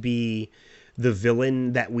going to be the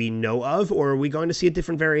villain that we know of, or are we going to see a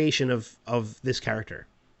different variation of this character?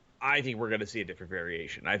 I think we're going to see a different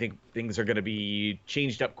variation. I think things are going to be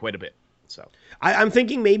changed up quite a bit. So I'm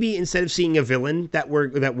thinking maybe instead of seeing a villain that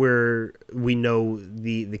we know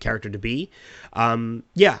the character to be,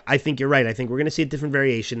 I think you're right. I think we're going to see a different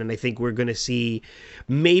variation, and I think we're going to see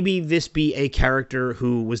maybe this be a character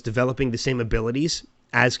who was developing the same abilities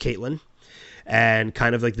as Caitlin, and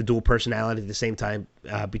kind of like the dual personality at the same time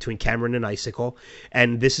between Cameron and Icicle.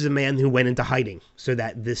 And this is a man who went into hiding so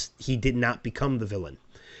that he did not become the villain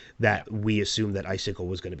that we assumed that Icicle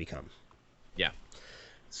was going to become. Yeah.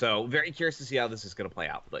 So very curious to see how this is going to play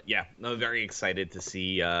out. But yeah, I'm very excited to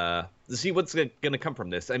see what's going to come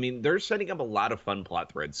from this. I mean, they're setting up a lot of fun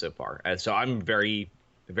plot threads so far. So I'm very,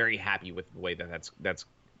 very happy with the way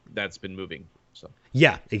that's been moving. So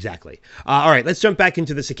yeah, exactly. All right, let's jump back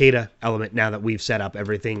into the cicada element now that we've set up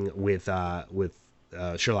everything with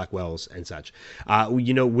Sherlock Wells and such.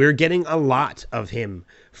 We're getting a lot of him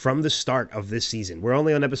from the start of this season. We're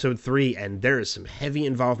only on episode 3, and there is some heavy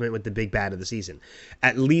involvement with the big bad of the season.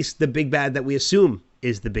 At least the big bad that we assume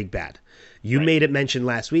is the big bad. You made it mention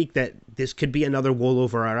last week that this could be another wool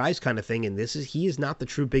over our eyes kind of thing, and he is not the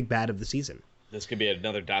true big bad of the season. This could be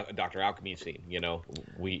another Dr. Alchemy scene.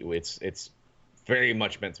 It's very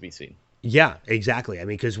much meant to be seen. Yeah, exactly. I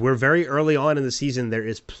mean, because we're very early on in the season, there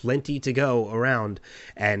is plenty to go around,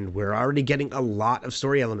 and we're already getting a lot of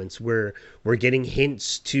story elements. We're getting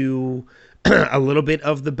hints to a little bit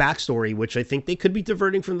of the backstory, which I think they could be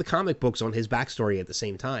diverting from the comic books on his backstory at the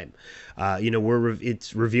same time.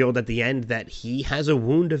 It's revealed at the end that he has a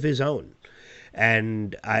wound of his own.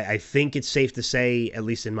 And I think it's safe to say, at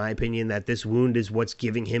least in my opinion, that this wound is what's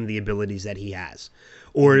giving him the abilities that he has,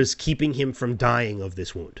 or is keeping him from dying of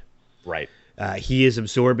this wound. Right. He is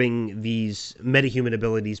absorbing these metahuman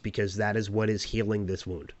abilities because that is what is healing this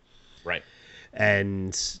wound. Right.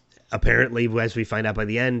 And apparently, as we find out by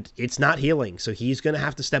the end, it's not healing, so he's going to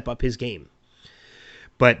have to step up his game.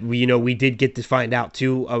 But we did get to find out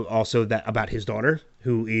too, also that about his daughter,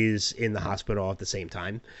 who is in the hospital at the same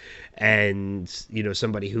time, and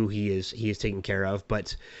somebody who he is taking care of.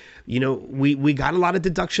 But we got a lot of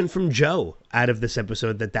deduction from Joe out of this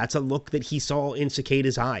episode that's a look that he saw in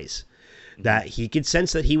Cicada's eyes, that he could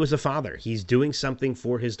sense that he was a father. He's doing something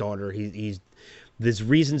for his daughter. There's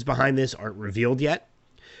reasons behind this aren't revealed yet,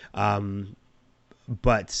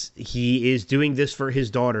 but he is doing this for his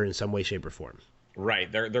daughter in some way, shape, or form.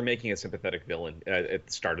 Right. They're making a sympathetic villain at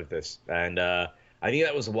the start of this, and I think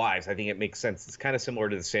that was wise. I think it makes sense. It's kind of similar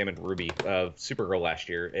to the Sam and Ruby of Supergirl last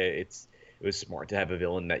year. It was smart to have a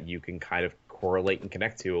villain that you can kind of correlate and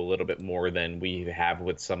connect to a little bit more than we have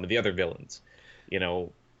with some of the other villains.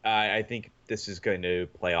 I think this is going to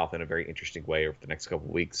play off in a very interesting way over the next couple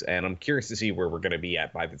of weeks, and I'm curious to see where we're going to be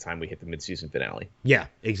at by the time we hit the mid-season finale. Yeah,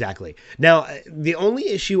 exactly. Now, the only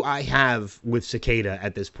issue I have with Cicada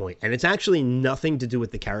at this point, and it's actually nothing to do with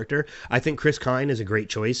the character. I think Chris Kine is a great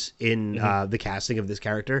choice in the casting of this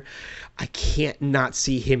character. I can't not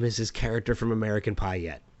see him as his character from American Pie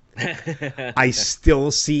yet. I still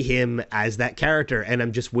see him as that character, and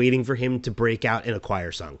I'm just waiting for him to break out in a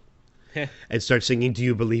choir song and start singing "Do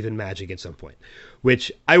You Believe in Magic" at some point,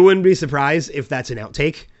 which I wouldn't be surprised if that's an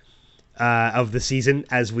outtake of the season.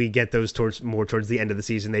 As we get those towards the end of the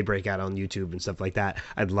season, they break out on YouTube and stuff like that.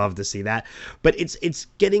 I'd love to see that, but it's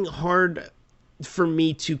getting hard for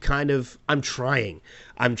me to I'm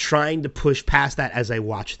trying to push past that as I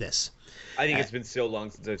watch this. I think it's been so long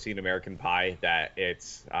since I've seen American Pie that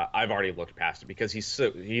it's I've already looked past it, because he's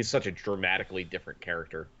such a dramatically different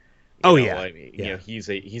character. He's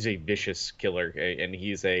a vicious killer, and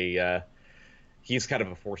he's kind of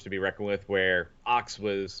a force to be reckoned with. Where Ox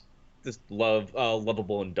was just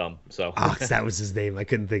lovable and dumb. So Ox, that was his name. I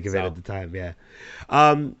couldn't think of it at the time. Yeah.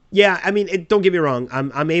 I mean, don't get me wrong.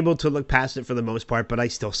 I'm able to look past it for the most part, but I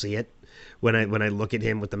still see it when I look at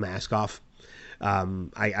him with the mask off.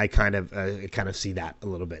 I kind of see that a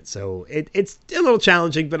little bit. So it's a little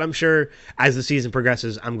challenging, but I'm sure as the season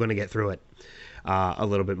progresses, I'm going to get through it a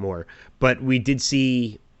little bit more. But we did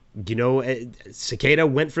see, Cicada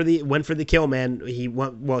went for the kill, man. He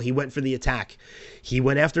went for the attack. He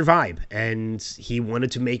went after Vibe, and he wanted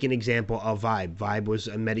to make an example of Vibe. Vibe was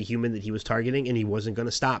a metahuman that he was targeting, and he wasn't going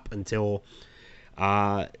to stop until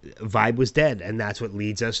Vibe was dead, and that's what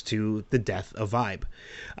leads us to the death of Vibe.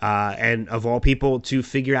 And of all people to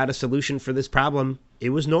figure out a solution for this problem, it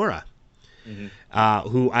was Nora.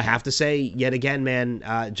 Who I have to say, yet again, man,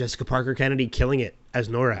 Jessica Parker Kennedy killing it as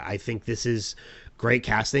Nora. I think this is great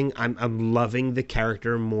casting. I'm loving the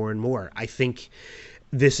character more and more. I think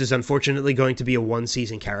this is unfortunately going to be a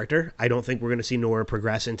 1-season character. I don't think we're going to see Nora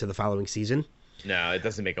progress into the following season. No, it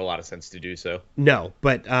doesn't make a lot of sense to do so. No,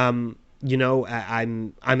 but you know,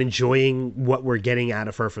 I'm enjoying what we're getting out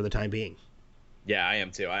of her for the time being. Yeah, I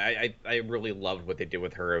am too. I really loved what they did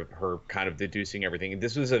with her kind of deducing everything.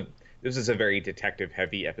 This was a very detective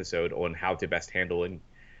heavy episode on how to best handle and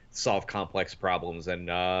solve complex problems,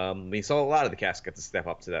 and we saw a lot of the cast get to step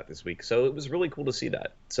up to that this week. So it was really cool to see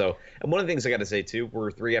that. So, and one of the things I got to say too,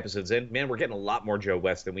 we're 3 episodes in. Man, we're getting a lot more Joe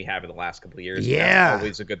West than we have in the last couple of years. Yeah, that's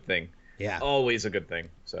always a good thing. Yeah, always a good thing.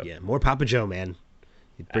 So yeah, more Papa Joe, man.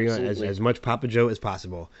 Bring on as much Papa Joe as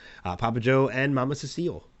possible. Papa Joe and Mama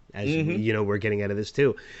Cecile, as you know, we're getting out of this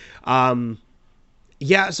too.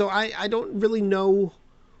 Yeah, so I don't really know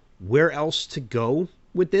where else to go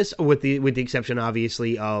with this, with the exception,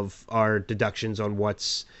 obviously, of our deductions on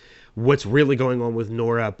what's really going on with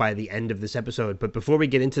Nora by the end of this episode. But before we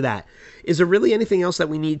get into that, is there really anything else that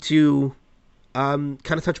we need to kind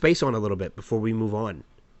of touch base on a little bit before we move on?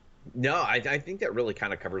 No, I think that really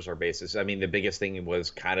kind of covers our bases. I mean, the biggest thing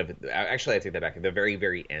was kind of, actually, I take that back. At the very,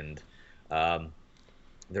 very end,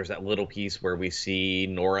 there's that little piece where we see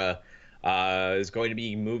Nora is going to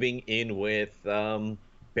be moving in with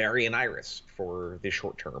Barry and Iris for the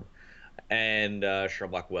short term. And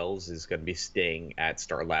Sherlock Wells is going to be staying at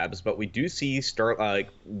Star Labs. But we do see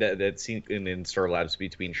that scene in Star Labs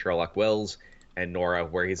between Sherlock Wells and Nora,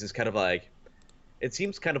 where he's just kind of like, it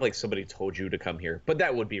seems kind of like somebody told you to come here, but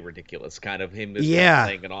that would be ridiculous. Kind of him just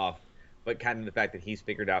playing it off, but kind of the fact that he's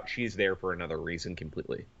figured out she's there for another reason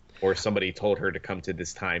completely, or somebody told her to come to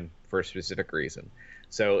this time for a specific reason.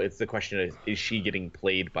 So it's the question of, is she getting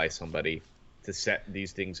played by somebody to set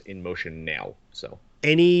these things in motion now? So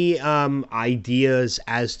any ideas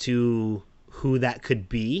as to who that could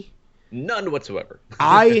be? None whatsoever.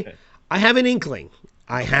 I have an inkling.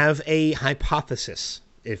 I have a hypothesis,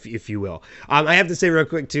 if you will. I have to say real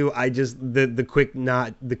quick too, I just the quick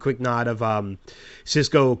nod of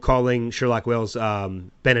Cisco calling Sherlock Wells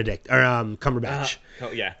Benedict or Cumberbatch.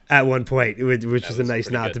 Yeah. At one point, which was a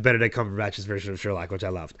nice nod to Benedict Cumberbatch's version of Sherlock, which I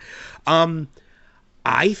loved.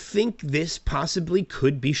 I think this possibly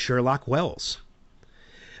could be Sherlock Wells.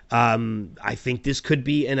 I think this could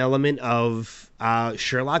be an element of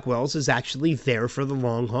Sherlock Wells is actually there for the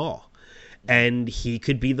long haul, and he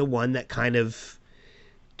could be the one that kind of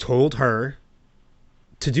told her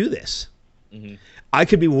to do this. Mm-hmm. I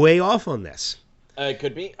could be way off on this. It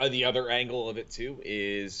could be. The other angle of it too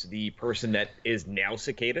is the person that is now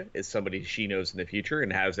Cicada is somebody she knows in the future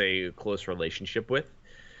and has a close relationship with.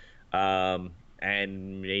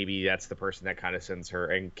 And maybe that's the person that kind of sends her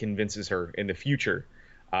and convinces her in the future.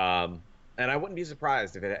 And I wouldn't be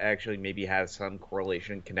surprised if it actually maybe has some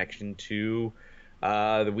correlation connection to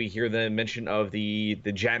we hear the mention of the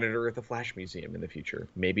janitor at the Flash Museum in the future.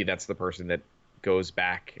 Maybe that's the person that goes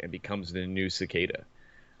back and becomes the new Cicada.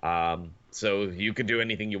 So you could do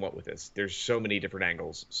anything you want with this. There's so many different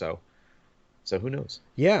angles. So who knows?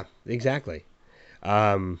 Yeah, exactly.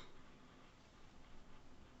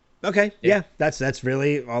 Okay. Yeah, that's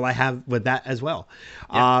really all I have with that as well.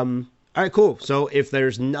 Yeah. All right, cool. So if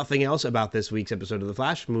there's nothing else about this week's episode of The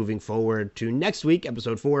Flash, moving forward to next week,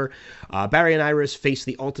 episode 4, Barry and Iris face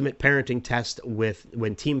the ultimate parenting test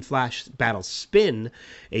when Team Flash battles Spin,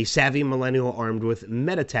 a savvy millennial armed with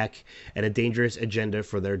metatech and a dangerous agenda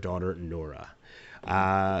for their daughter, Nora.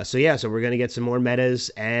 So we're going to get some more metas,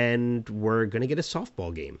 and we're going to get a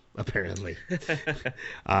softball game, apparently,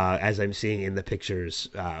 as I'm seeing in the pictures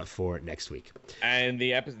for next week. And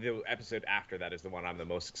the episode after that is the one I'm the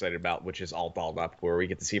most excited about, which is All Dolled Up, where we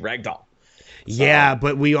get to see Ragdoll. Yeah,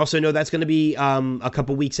 but we also know that's going to be a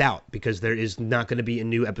couple weeks out, because there is not going to be a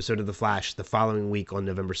new episode of The Flash the following week on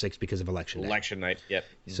November 6th because of Election Day. Election night, yep.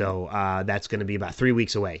 So that's going to be about 3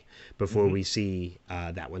 weeks away before we see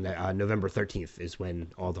that one. November 13th is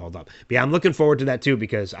when All Dolled Up. But yeah, I'm looking forward to that too,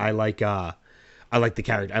 because I like the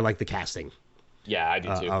character. I like the casting. Yeah, I do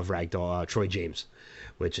too. Of Ragdoll, Troy James,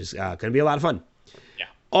 which is going to be a lot of fun. Yeah.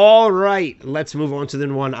 All right, let's move on to the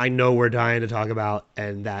one I know we're dying to talk about,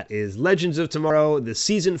 and that is Legends of Tomorrow, the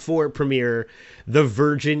Season 4 premiere, The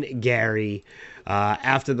Virgin Gary.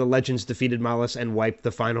 After the Legends defeated Malice and wiped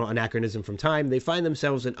the final anachronism from time, they find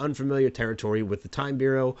themselves in unfamiliar territory with the Time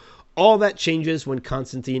Bureau. All that changes when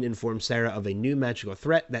Constantine informs Sarah of a new magical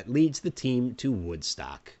threat that leads the team to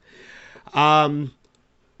Woodstock.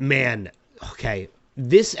 Man, okay,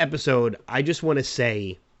 this episode, I just want to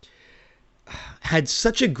say, had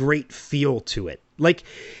such a great feel to it. Like,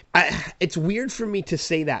 it's weird for me to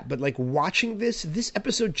say that, but like watching this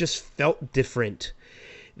episode just felt different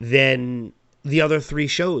than the other three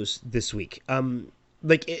shows this week.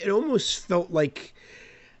 Like it almost felt like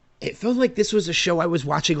this was a show I was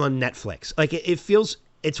watching on Netflix. Like it feels,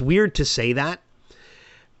 it's weird to say that,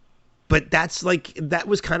 but that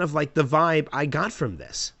was kind of like the vibe I got from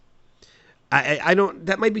this. I don't,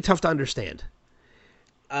 that might be tough to understand.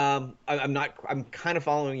 I'm kind of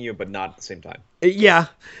following you, but not at the same time. Yeah.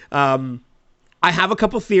 I have a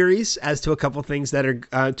couple theories as to a couple things that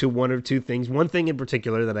are to one or two things. One thing in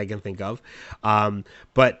particular that I can think of.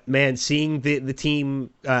 But man, seeing the team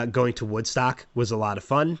going to Woodstock was a lot of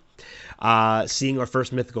fun. Seeing our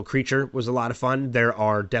first mythical creature was a lot of fun. There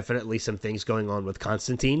are definitely some things going on with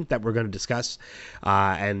Constantine that we're going to discuss.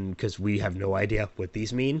 And because we have no idea what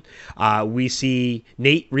these mean. We see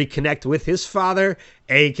Nate reconnect with his father,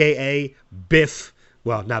 a.k.a. Biff.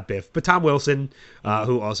 Well, not Biff, but Tom Wilson,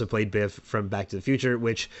 who also played Biff from Back to the Future,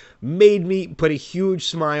 which made me put a huge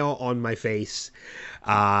smile on my face.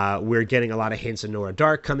 We're getting a lot of hints of Nora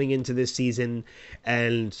Dark coming into this season.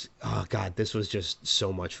 And, oh, God, this was just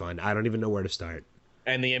so much fun. I don't even know where to start.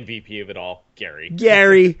 And the MVP of it all, Gary.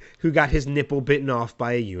 Gary, who got his nipple bitten off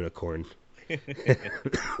by a unicorn.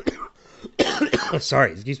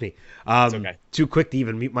 Sorry, excuse me. It's okay. Too quick to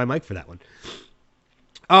even mute my mic for that one.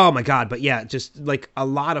 Oh my God. But yeah, just like a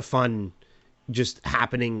lot of fun just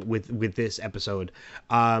happening with this episode.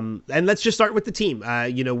 And let's just start with the team.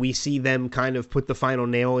 We see them kind of put the final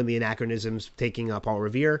nail in the anachronisms, taking Paul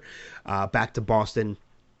Revere back to Boston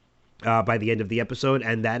by the end of the episode.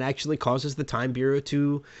 And that actually causes the Time Bureau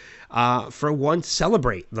to, for once,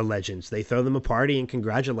 celebrate the Legends. They throw them a party and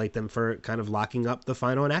congratulate them for kind of locking up the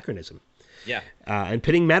final anachronism. Yeah. And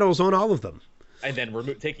pinning medals on all of them. And then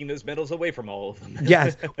taking those medals away from all of them.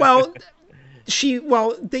 Yes. Well,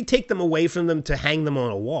 they take them away from them to hang them on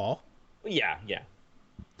a wall. Yeah.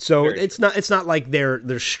 So it's not like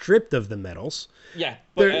they're stripped of the medals. Yeah.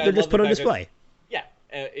 They're just put on display.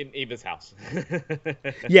 In Ava's house.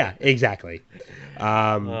 Yeah, exactly.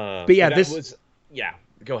 But yeah,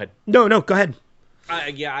 go ahead. No, go ahead.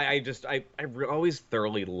 I always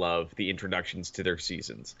thoroughly love the introductions to their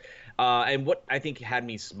seasons. And what I think had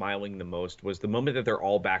me smiling the most was the moment that they're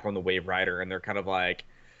all back on the Wave Rider and they're kind of like,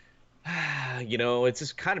 it's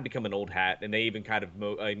just kind of become an old hat. And they even kind of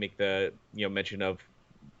make the, mention of,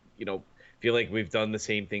 feel like we've done the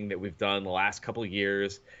same thing that we've done the last couple of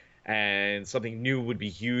years. And something new would be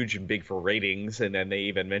huge and big for ratings. And then they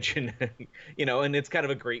even mention, and it's kind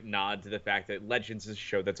of a great nod to the fact that Legends is a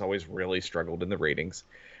show that's always really struggled in the ratings.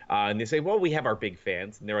 And they say, well, we have our big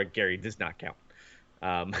fans. And they're like, Gary, does not count.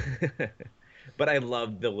 But I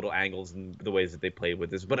loved the little angles and the ways that they played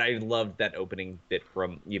with this. But I loved that opening bit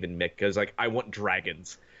from even Mick, because, like, I want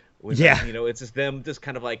dragons. Yeah. It's just them just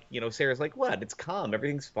kind of like, Sarah's like, what? It's calm.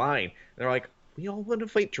 Everything's fine. And they're like, we all want to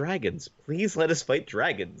fight dragons. Please let us fight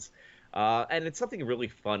dragons. And it's something really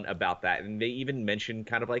fun about that. And they even mentioned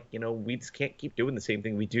kind of like, we just can't keep doing the same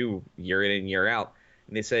thing we do year in and year out.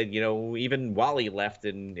 And they said, even Wally left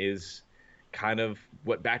and is kind of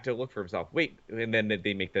went back to look for himself. Wait, and then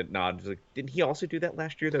they make that nod. Like, didn't he also do that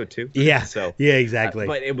last year though too? Yeah. So yeah, exactly.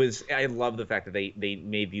 But I love the fact that they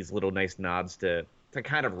made these little nice nods to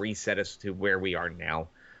kind of reset us to where we are now.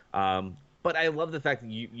 But I love the fact that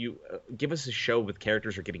you give us a show with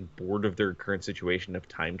characters who are getting bored of their current situation of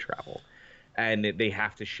time travel, and they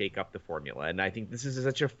have to shake up the formula. And I think this is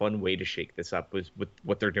such a fun way to shake this up with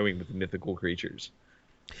what they're doing with the mythical creatures.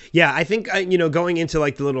 Yeah, I think, going into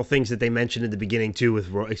like the little things that they mentioned at the beginning too,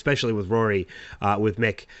 especially with Rory, with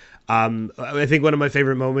Mick. I think one of my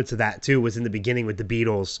favorite moments of that too was in the beginning with the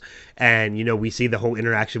Beatles, and we see the whole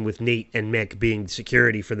interaction with Nate and Mick being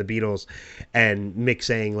security for the Beatles, and Mick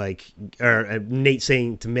saying Nate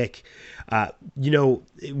saying to Mick,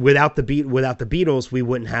 without the Beatles, we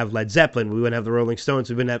wouldn't have Led Zeppelin, we wouldn't have the Rolling Stones,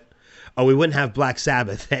 we wouldn't have Black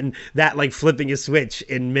Sabbath. And that like flipping a switch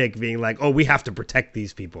in Mick being like, oh, we have to protect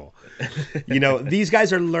these people. These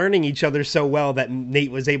guys are learning each other so well that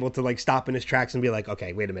Nate was able to like stop in his tracks and be like,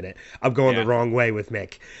 okay, wait a minute, I'm going the wrong way with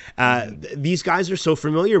Mick. These guys are so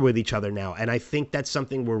familiar with each other now. And I think that's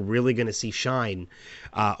something we're really going to see shine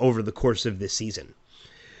over the course of this season.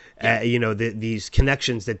 These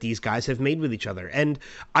connections that these guys have made with each other. And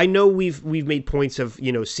I know we've made points of,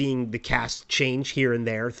 seeing the cast change here and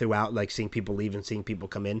there throughout, like seeing people leave and seeing people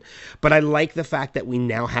come in. But I like the fact that we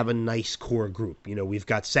now have a nice core group. We've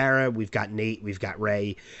got Sarah, we've got Nate, we've got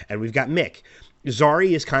Ray, and we've got Mick.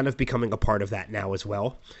 Zari is kind of becoming a part of that now as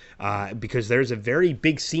well, because there's a very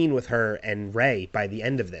big scene with her and Ray by the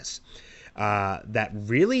end of this. That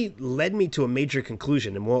really led me to a major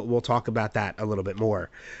conclusion, and we'll talk about that a little bit more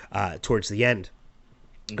towards the end.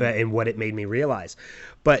 And what it made me realize.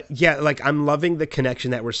 But yeah, like I'm loving the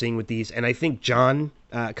connection that we're seeing with these, and I think John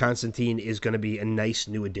Constantine is going to be a nice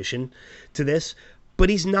new addition to this, but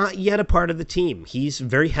he's not yet a part of the team. He's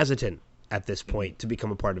very hesitant at this point to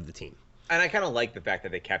become a part of the team. And I kind of like the fact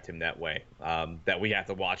that they kept him that way, that we have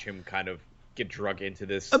to watch him kind of get drug into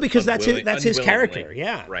this. Oh, because that's his character.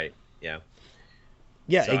 Yeah. Right. Yeah.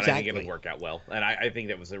 Yeah, so, exactly. I think it'll work out well, and I think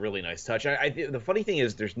that was a really nice touch. The funny thing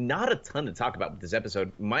is, there's not a ton to talk about with this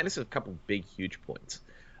episode, minus a couple big, huge points.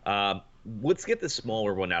 Let's get the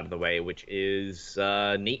smaller one out of the way, which is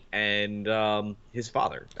Nate and his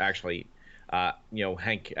father. Actually,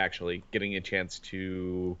 Hank actually getting a chance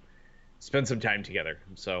to spend some time together.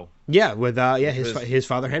 So yeah, with his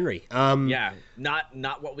father Henry.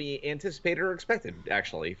 Not what we anticipated or expected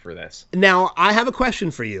actually for this. Now I have a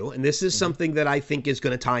question for you, and this is something that I think is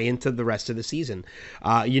going to tie into the rest of the season.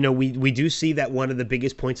 We do see that one of the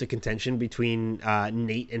biggest points of contention between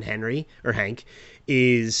Nate and Hank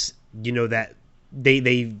is that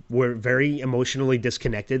they were very emotionally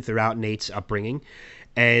disconnected throughout Nate's upbringing,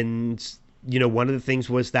 and one of the things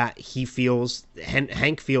was that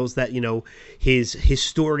Hank feels that, his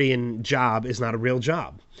historian job is not a real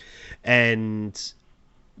job. And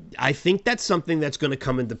I think that's something that's going to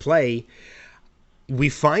come into play. We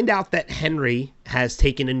find out that Henry has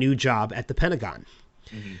taken a new job at the Pentagon.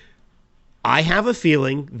 Mm-hmm. I have a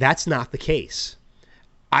feeling that's not the case.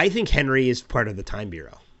 I think Henry is part of the Time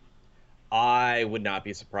Bureau. I would not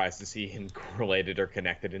be surprised to see him correlated or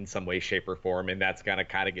connected in some way, shape, or form, and that's going to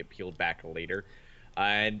kind of get peeled back later.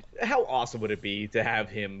 And how awesome would it be to have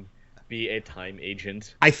him be a time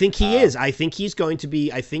agent? I think he is. I think he's going to be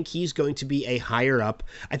a higher up.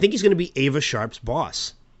 I think he's going to be Ava Sharp's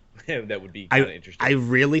boss. That would be kind of interesting. I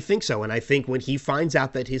really think so. And I think when he finds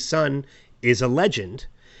out that his son is a legend,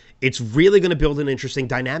 it's really going to build an interesting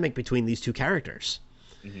dynamic between these two characters.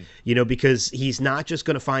 Mm-hmm. Because he's not just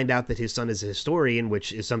going to find out that his son is a historian,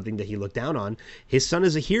 which is something that he looked down on. His son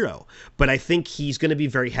is a hero. But I think he's going to be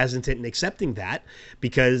very hesitant in accepting that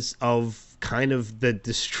because of kind of the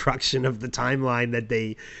destruction of the timeline that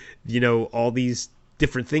they, all these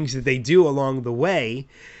different things that they do along the way.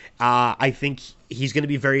 I think he's going to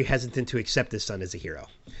be very hesitant to accept his son as a hero.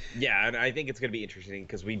 Yeah, and I think it's going to be interesting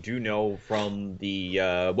because we do know from the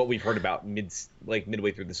what we've heard about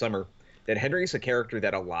midway through the summer that Henry's a character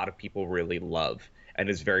that a lot of people really love and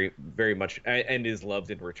is very, very much and is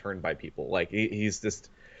loved in return by people. Like he's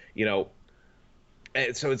just, so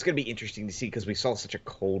it's going to be interesting to see because we saw such a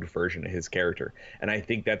cold version of his character. And I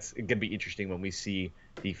think that's going to be interesting when we see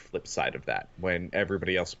the flip side of that, when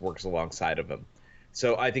everybody else works alongside of him.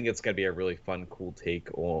 So I think it's going to be a really fun, cool take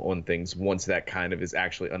on things once that kind of is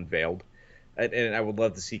actually unveiled. And I would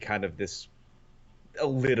love to see kind of this a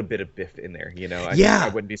little bit of Biff in there, I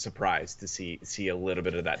wouldn't be surprised to see a little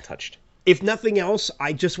bit of that touched. If nothing else,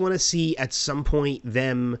 I just want to see at some point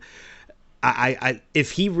them.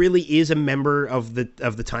 If he really is a member of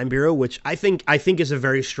the Time Bureau, which I think is a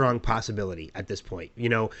very strong possibility at this point.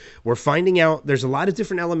 We're finding out there's a lot of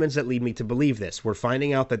different elements that lead me to believe this. We're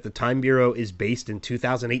finding out that the Time Bureau is based in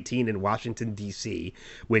 2018 in Washington, D.C.,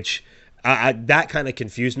 which that kind of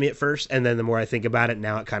confused me at first, and then the more I think about it,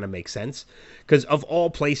 now it kind of makes sense. Because of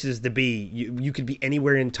all places to be, you could be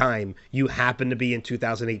anywhere in time. You happen to be in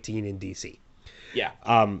 2018 in D.C. Yeah.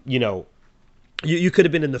 You could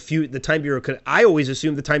have been in the Time Bureau. I always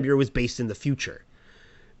assumed the Time Bureau was based in the future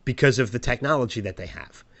because of the technology that they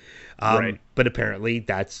have. Right. But apparently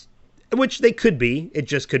which they could be. It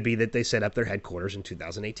just could be that they set up their headquarters in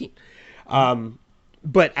 2018.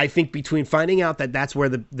 But I think between finding out that that's where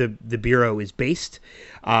the Bureau is based,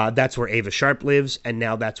 that's where Ava Sharp lives, and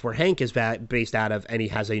now that's where Hank is based out of, and he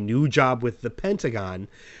has a new job with the Pentagon,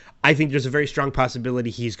 I think there's a very strong possibility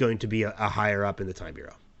he's going to be a higher up in the Time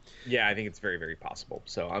Bureau. Yeah, I think it's very, very possible.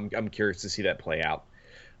 So I'm curious to see that play out.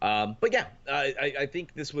 But yeah, I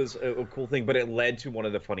think this was a cool thing, but it led to one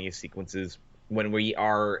of the funniest sequences when we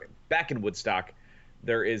are back in Woodstock.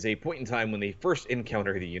 There is a point in time when they first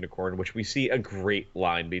encounter the unicorn, which we see a great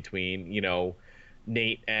line between,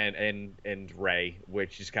 Nate and Ray,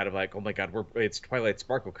 which is kind of like, oh my God, it's Twilight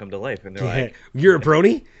Sparkle come to life. And they're like, you're a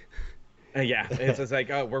brony? Yeah, it's just like,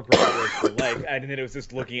 oh, we're brothers for life. And then it was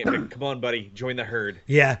just looking at me, come on, buddy, join the herd.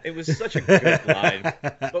 Yeah. It was such a good line.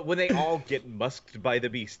 But when they all get musked by the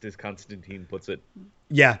beast, as Constantine puts it.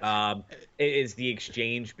 Yeah. It is the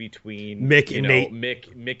exchange between Mick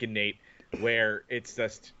and Nate, where it's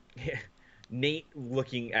just Nate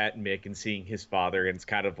looking at Mick and seeing his father, and it's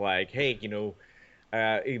kind of like, hey,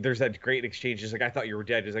 there's that great exchange. He's like, I thought you were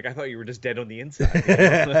dead. He's like, I thought you were just dead on the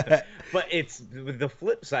inside. But it's the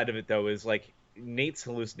flip side of it, though, is like Nate's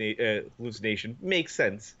hallucination makes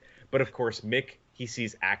sense, but of course Mick, he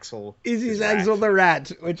sees Axel. He sees Axel the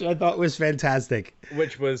rat, which I thought was fantastic.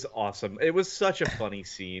 Which was awesome. It was such a funny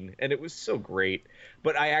scene, and it was so great.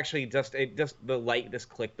 But I actually the light just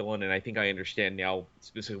clicked on, and I think I understand now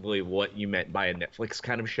specifically what you meant by a Netflix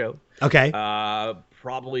kind of show. Okay.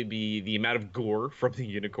 Probably be the amount of gore from the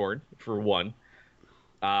unicorn, for one.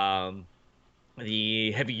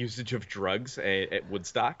 The heavy usage of drugs at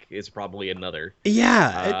Woodstock is probably another.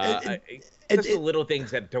 Yeah. Just the little things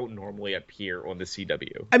that don't normally appear on the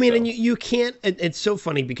CW. I mean, and you can't, it's so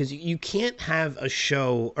funny because you can't have a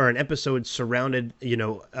show or an episode surrounded,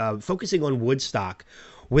 focusing on Woodstock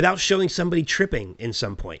without showing somebody tripping in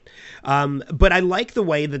some point. But I like the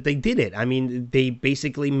way that they did it. I mean, they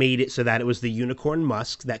basically made it so that it was the unicorn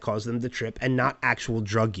musk that caused them to trip and not actual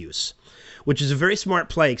drug use, which is a very smart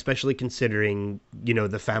play, especially considering,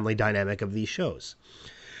 the family dynamic of these shows.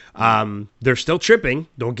 They're still tripping,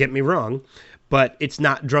 don't get me wrong, but it's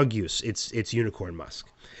not drug use. It's unicorn musk.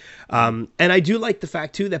 And I do like the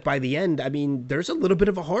fact too, that by the end, I mean, there's a little bit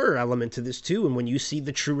of a horror element to this too. And when you see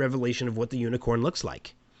the true revelation of what the unicorn looks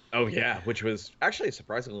like. Oh yeah. Which was actually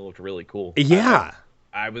surprisingly looked really cool. Yeah.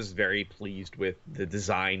 I was very pleased with the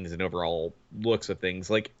designs and overall looks of things.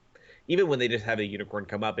 Like, even when they just have a unicorn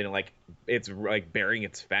come up and it's baring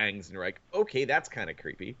its fangs, and you're like, okay, that's kind of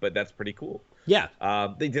creepy, but that's pretty cool. Yeah.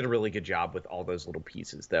 They did a really good job with all those little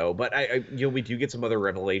pieces, though. But we do get some other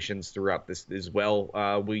revelations throughout this as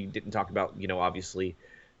well. We didn't talk about, obviously,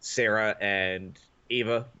 Sarah and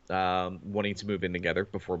Ava wanting to move in together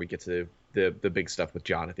before we get to the big stuff with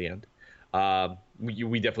John at the end.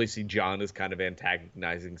 We definitely see John as kind of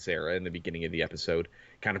antagonizing Sarah in the beginning of the episode,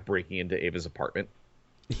 kind of breaking into Ava's apartment.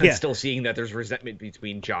 Yeah. And still seeing that there's resentment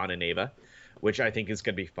between John and Ava, which I think is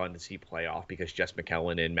going to be fun to see play off, because Jess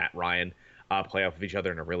McKellen and Matt Ryan play off of each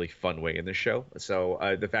other in a really fun way in the show.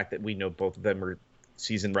 So the fact that we know both of them are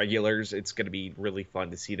season regulars, it's going to be really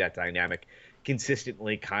fun to see that dynamic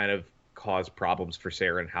consistently kind of cause problems for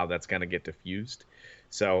Sarah and how that's going to get diffused.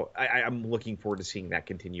 So I'm looking forward to seeing that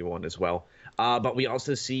continue on as well. But we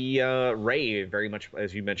also see Ray, very much,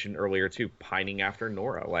 as you mentioned earlier too, pining after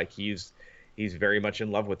Nora. Like he's very much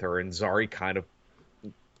in love with her, and Zari kind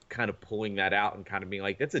of pulling that out and kind of being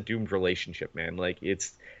like, that's a doomed relationship, man. Like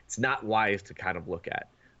it's not wise to kind of look at.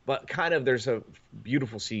 But kind of there's a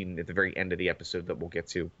beautiful scene at the very end of the episode that we'll get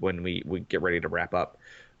to when we get ready to wrap up.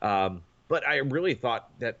 But I really thought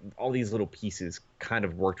that all these little pieces kind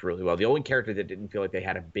of worked really well. The only character that didn't feel like they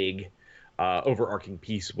had a big overarching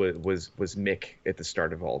piece was Mick at the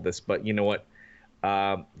start of all this. But you know what?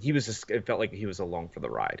 It felt like he was along for the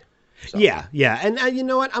ride. So. Yeah. And you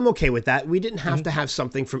know what? I'm okay with that. We didn't have to have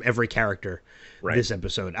something from every character this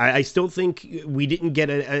episode. I still think we didn't get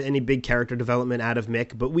any big character development out of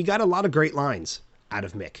Mick, but we got a lot of great lines out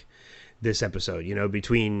of Mick this episode,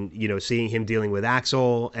 between, seeing him dealing with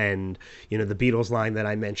Axel and, the Beatles line that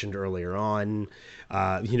I mentioned earlier on,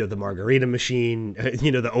 the margarita machine,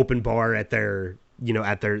 the open bar at their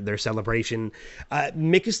their celebration.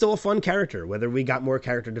 Mick is still a fun character, whether we got more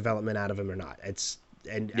character development out of him or not.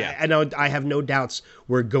 I know I have no doubts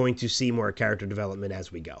we're going to see more character development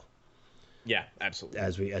as we go. Yeah, absolutely.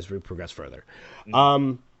 As we progress further.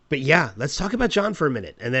 But yeah, let's talk about John for a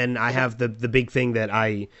minute, and then I have the big thing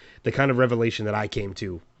the kind of revelation that I came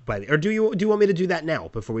to. Or do you want me to do that now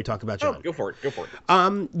before we talk about John? Oh, go for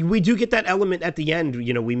it. We do get that element at the end.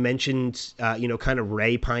 We mentioned kind of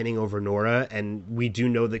Ray pining over Nora, and we do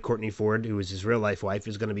know that Courtney Ford, who is his real life wife,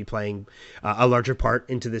 is going to be playing a larger part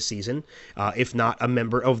into this season, if not a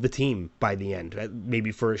member of the team by the end,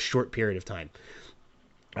 maybe for a short period of time.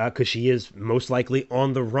 Because she is most likely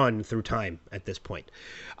on the run through time at this point.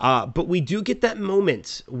 But we do get that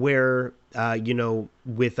moment where,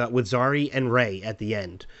 with Zari and Ray at the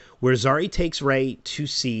end, where Zari takes Ray to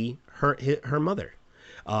see her mother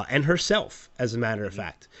and herself, as a matter of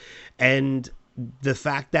fact. And the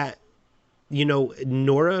fact that,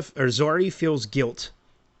 Nora or Zari feels guilt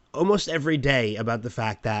almost every day about the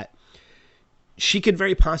fact that she could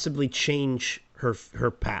very possibly change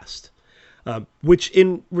her past. Which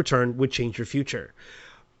in return would change your future.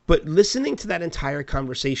 But listening to that entire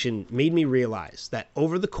conversation made me realize that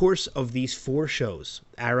over the course of these 4 shows,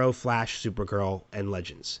 Arrow, Flash, Supergirl, and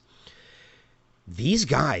Legends, these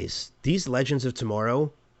guys, these Legends of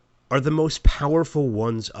Tomorrow, are the most powerful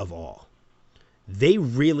ones of all. They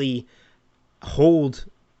really hold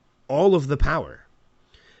all of the power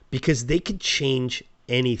because they could change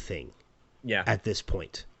anything at this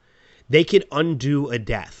point. They could undo a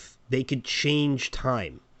death. They could change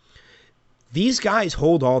time. These guys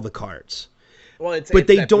hold all the cards. Well, it's but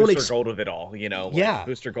they that don't Booster Gold of it all, you know. Like, yeah.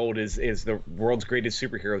 Booster Gold is the world's greatest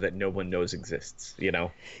superhero that no one knows exists, you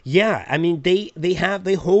know. Yeah, I mean they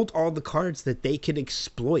hold all the cards that they could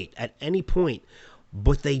exploit at any point,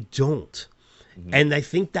 but they don't. And I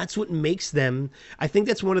think that's what makes them. I think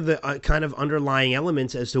that's one of the kind of underlying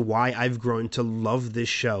elements as to why I've grown to love this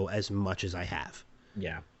show as much as I have.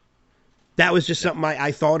 Yeah. That was just something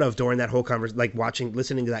I thought of during that whole conversation, like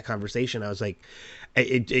listening to that conversation. I was like,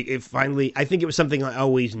 it finally, I think it was something I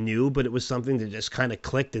always knew, but it was something that just kind of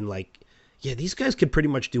clicked and like, yeah, these guys could pretty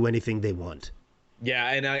much do anything they want. Yeah,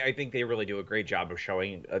 and I think they really do a great job of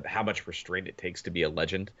showing how much restraint it takes to be a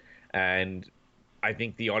legend. And I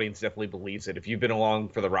think the audience definitely believes it. If you've been along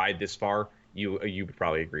for the ride this far, you would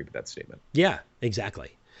probably agree with that statement. Yeah,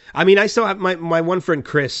 exactly. I mean, I still have my one friend,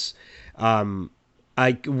 Chris,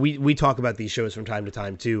 we talk about these shows from time to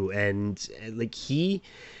time too, and like he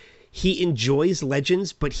enjoys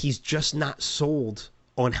Legends, but he's just not sold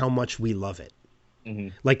on how much we love it. Mm-hmm.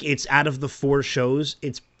 Like, it's out of the 4 shows,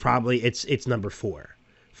 it's probably it's number 4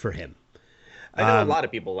 for him. I know a lot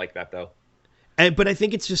of people like that though. But I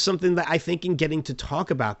think it's just something that I think in getting to talk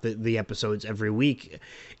about the episodes every week,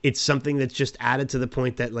 it's something that's just added to the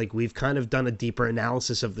point that like we've kind of done a deeper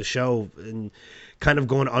analysis of the show and kind of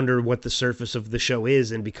gone under what the surface of the show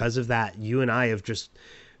is. And because of that, you and I have just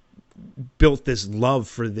built this love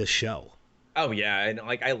for this show. Oh yeah. And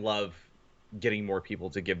like, I love getting more people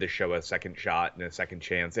to give this show a second shot and a second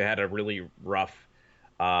chance. It had a really rough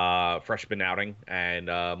freshman outing, and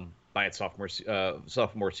by its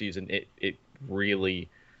sophomore season, it really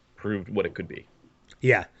proved what it could be.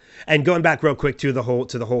 Yeah. And going back real quick to the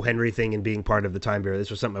whole Henry thing and being part of the Time Bureau,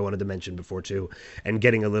 this was something I wanted to mention before too, and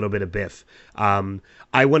getting a little bit of Biff.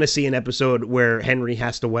 I want to see an episode where Henry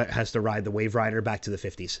has to ride the Wave Rider back to the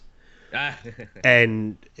 50s.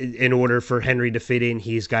 And in order for Henry to fit in,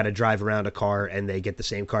 he's got to drive around a car, and they get the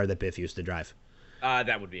same car that Biff used to drive.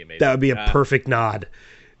 That would be amazing. That would be a perfect nod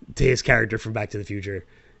to his character from Back to the Future.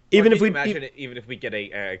 Even if we get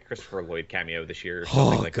a Christopher Lloyd cameo this year or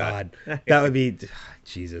something like God. That would be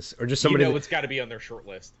Jesus, or just somebody. It's got to be on their short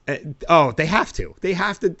list. They have to. They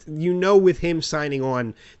have to. With him signing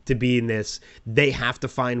on to be in this, they have to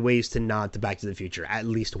find ways to nod to Back to the Future at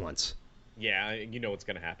least once. Yeah, what's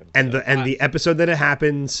going to happen. And the episode that it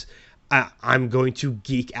happens, I'm going to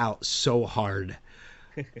geek out so hard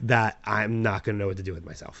that I'm not going to know what to do with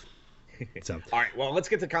myself. So all right, well, let's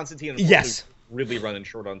get to Constantine. Yes. Really running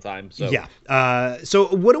short on time. So yeah. So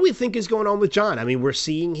what do we think is going on with John? I mean, we're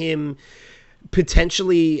seeing him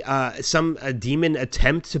potentially a demon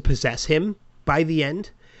attempt to possess him by the end.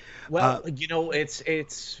 Well,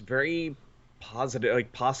 it's very positive,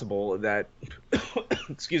 like possible that.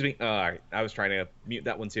 Excuse me. All right, I was trying to mute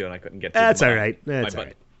that one too, and I couldn't get to. That's all right. That's all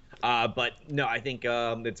right. But no, I think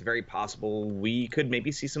it's very possible we could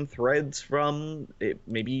maybe see some threads from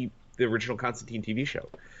maybe the original Constantine TV show.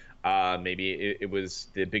 Maybe it was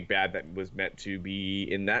the big bad that was meant to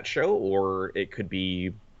be in that show, or it could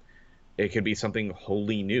be something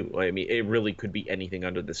wholly new. I mean, it really could be anything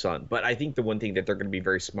under the sun. But I think the one thing that they're going to be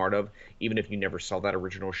very smart of, even if you never saw that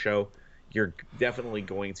original show, you're definitely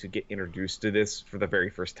going to get introduced to this for the very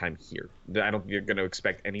first time here. You're going to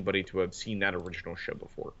expect anybody to have seen that original show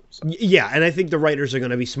before. So. Yeah, and I think the writers are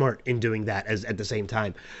going to be smart in doing that at the same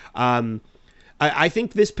time. I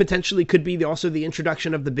think this potentially could be also the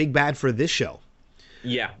introduction of the big bad for this show.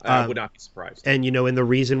 Yeah, I would not be surprised. And, and the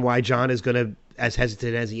reason why John is going to, as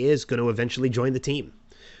hesitant as he is, going to eventually join the team.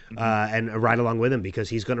 And ride along with him, because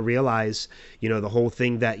he's going to realize, the whole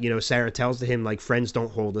thing that, Sarah tells to him, like, friends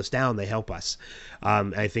don't hold us down, they help us.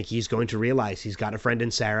 I think he's going to realize he's got a friend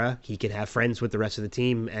in Sarah. He can have friends with the rest of the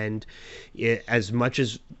team. And as much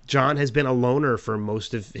as John has been a loner for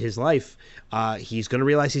most of his life, he's going to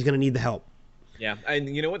realize he's going to need the help. Yeah,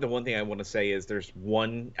 and you know what? The one thing I want to say is there's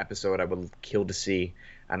one episode I would kill to see,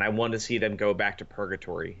 and I want to see them go back to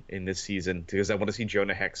Purgatory in this season, because I want to see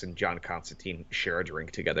Jonah Hex and John Constantine share a drink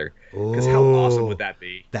together. Because how awesome would that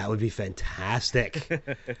be? That would be fantastic.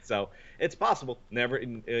 So it's possible. Never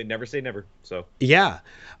say never. So yeah.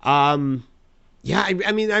 I mean,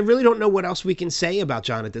 I really don't know what else we can say about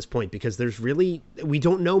John at this point, because we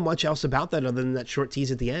don't know much else about that other than that short tease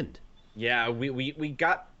at the end. Yeah, we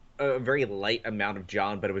got a very light amount of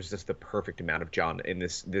John, but it was just the perfect amount of John in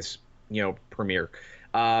this premiere.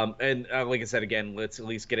 And like I said, again, let's at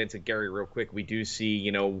least get into Gary real quick. We do see,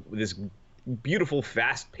 this beautiful,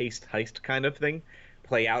 fast-paced heist kind of thing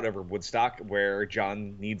play out over Woodstock, where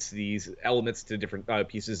John needs these elements to different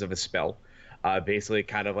pieces of a spell. Basically,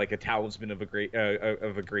 kind of like a talisman of a great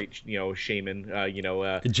shaman.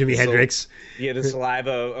 Jimi Hendrix. Yeah, the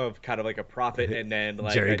saliva of kind of like a prophet, and then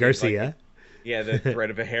like Jerry Garcia. Yeah, the thread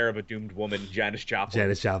of a hair of a doomed woman, Janis Joplin.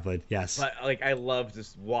 Janis Joplin, yes. But like, I love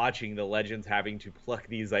just watching the Legends having to pluck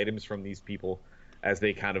these items from these people as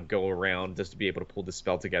they kind of go around just to be able to pull the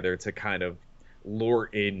spell together to kind of lure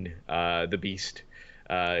in the beast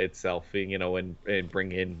itself, and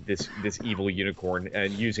bring in this evil unicorn,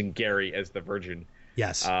 and using Gary as the virgin,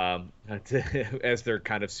 Yes. as their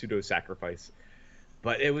kind of pseudo sacrifice.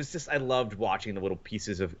 But it was just, I loved watching the little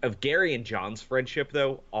pieces of Gary and John's friendship,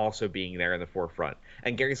 though, also being there in the forefront.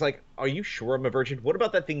 And Gary's like, "Are you sure I'm a virgin? What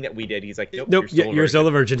about that thing that we did?" He's like, "Nope, you're still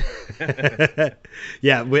a virgin."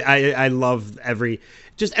 Yeah, I love every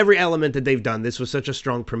element that they've done. This was such a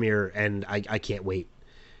strong premiere, and I can't wait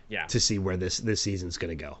to see where this season's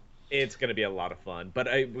going to go. It's going to be a lot of fun, but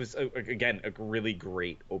it was again a really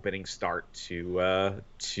great opening start to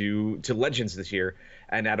Legends this year.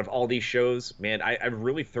 And out of all these shows, man, I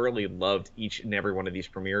really thoroughly loved each and every one of these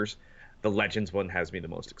premieres. The Legends one has me the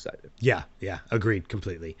most excited. Yeah, agreed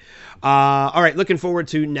completely. All right, looking forward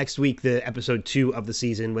to next week, the episode 2 of the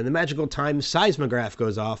season, when the magical time seismograph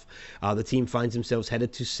goes off. The team finds themselves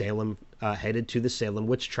headed to the Salem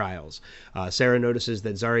witch trials. Sarah notices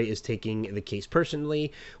that Zari is taking the case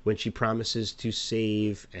personally when she promises to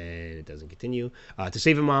save, and it doesn't continue, to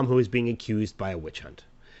save a mom who is being accused by a witch hunt.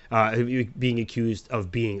 Being accused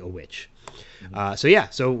of being a witch.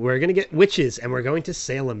 So we're going to get witches, and we're going to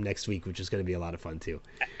Salem next week, which is going to be a lot of fun too.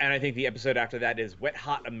 And I think the episode after that is Wet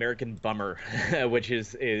Hot American Bummer, which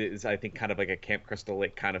is I think kind of like a Camp Crystal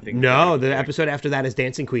Lake kind of thing. No, the episode after that is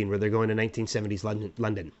Dancing Queen, where they're going to 1970s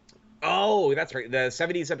London. Oh, that's right. The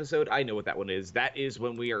 70s episode, I know what that one is. That is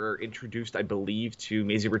when we are introduced, I believe, to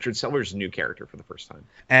Maisie Richard Sellers' new character for the first time.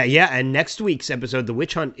 And next week's episode, The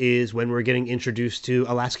Witch Hunt, is when we're getting introduced to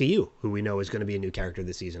Alaska Yu, who we know is going to be a new character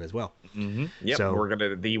this season as well. Mm-hmm. Yep, so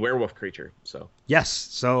we're the werewolf creature. So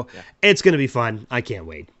yes, It's going to be fun. I can't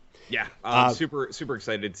wait. Yeah, super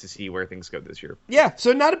excited to see where things go this year. Yeah,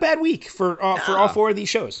 so not a bad week for all 4 of these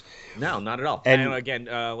shows. No, not at all. And again,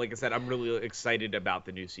 like I said, I'm really excited about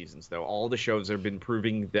the new seasons, though. All the shows have been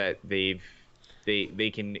proving that they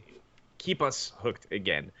can keep us hooked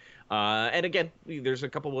again. And again, there's a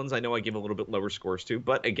couple ones I know I give a little bit lower scores to,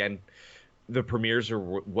 but again, the premieres are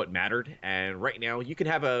what mattered. And right now, you can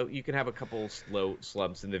have a couple slow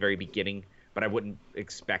slumps in the very beginning, but I wouldn't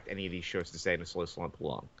expect any of these shows to stay in a slow slump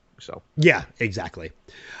long. So yeah, exactly.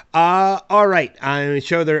 All right, I'm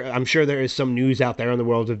sure there is some news out there in the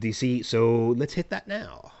world of DC, so let's hit that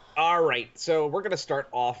now. All right, so we're going to start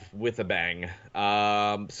off with a bang.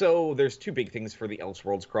 So there's 2 big things for the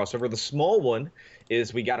Elseworlds crossover. The small one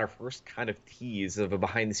is we got our first kind of tease of a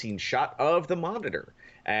behind-the-scenes shot of the Monitor.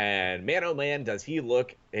 And man, oh man, does he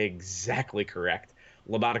look exactly correct.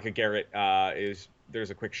 LaMonica Garrett,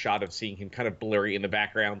 there's a quick shot of seeing him kind of blurry in the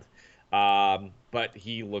background. But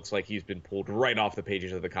he looks like he's been pulled right off the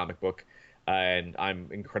pages of the comic book, and I'm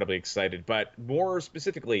incredibly excited. But more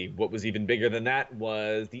specifically, what was even bigger than that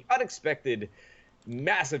was the unexpected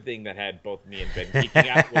massive thing that had both me and Ben geeking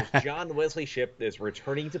out was John Wesley Shipp is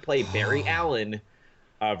returning to play Barry Allen,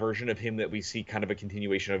 a version of him that we see kind of a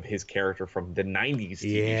continuation of his character from the 90s TV show.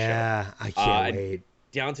 Yeah, I can't wait.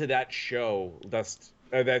 Down to that show,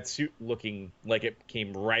 that suit looking like it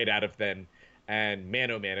came right out of then. And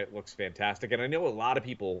man, oh man, it looks fantastic. And I know a lot of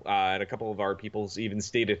people, and a couple of our peoples even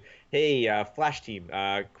stated, hey, Flash Team,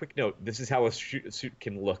 quick note, this is how a suit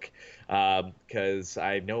can look. Because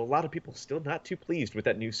I know a lot of people still not too pleased with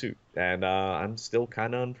that new suit. And I'm still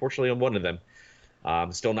kind of, unfortunately, on one of them.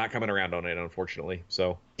 Still not coming around on it, unfortunately.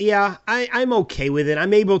 So yeah, I'm okay with it.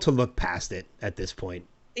 I'm able to look past it at this point.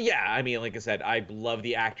 Yeah, I mean, like I said, I love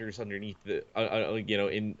the actors underneath the,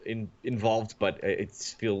 involved, but it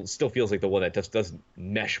still feels like the one that just doesn't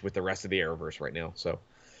mesh with the rest of the Arrowverse right now. So,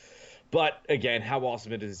 but again, how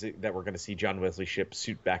awesome it is that we're going to see John Wesley Shipp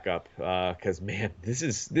suit back up? Because man, this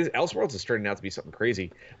Elseworlds is turning out to be something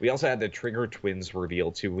crazy. We also had the Trigger Twins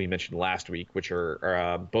reveal too. We mentioned last week, which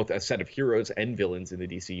are both a set of heroes and villains in the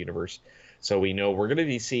DC universe. So we know we're going to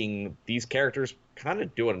be seeing these characters kind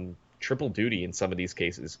of doing triple duty in some of these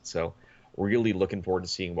cases. So really looking forward to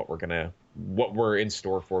seeing what we're in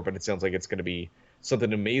store for, but it sounds like it's going to be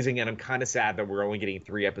something amazing, and I'm kind of sad that we're only getting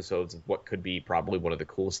 3 episodes of what could be probably one of the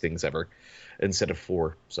coolest things ever instead of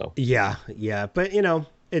 4. So yeah, but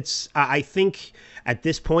it's I think at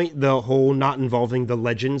this point the whole not involving the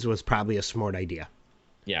Legends was probably a smart idea.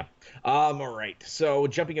 Yeah. All right. So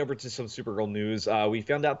jumping over to some Supergirl news, we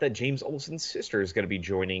found out that James Olsen's sister is going to be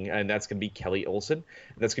joining, and that's going to be Kelly Olsen.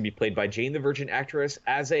 That's going to be played by Jane the Virgin actress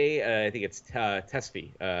as I think it's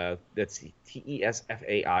Tesfaye. That's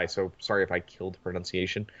Tesfai. So sorry if I killed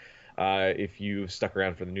pronunciation. If you've stuck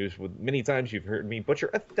around for the news with many times, you've heard me butcher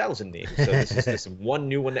 1,000 names. So this is just one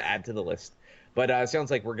new one to add to the list. But it sounds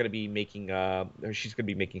like we're going to be making, she's going to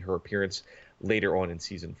be making her appearance later on in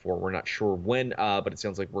season 4. We're not sure when, but it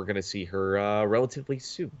sounds like we're going to see her relatively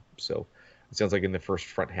soon. So it sounds like in the first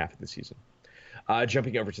front half of the season.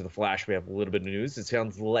 Jumping over to The Flash, we have a little bit of news. It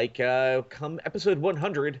sounds like come episode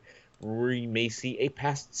 100, we may see a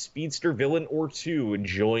past speedster villain or two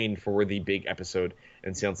join for the big episode.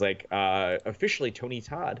 And it sounds like officially Tony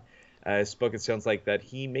Todd spoke. It sounds like that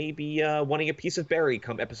he may be wanting a piece of Barry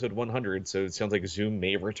come episode 100. So it sounds like Zoom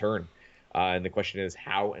may return. And the question is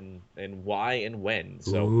how and why and when.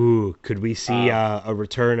 So, ooh, could we see a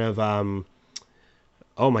return of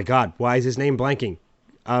oh my God, why is his name blanking?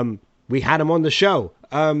 We had him on the show.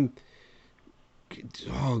 Hunter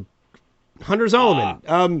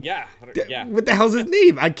Zolomon. Yeah. What the hell's his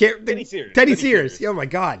name? I can't. Teddy Sears. Teddy Sears. Oh my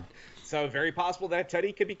God. So very possible that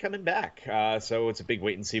Teddy could be coming back. So it's a big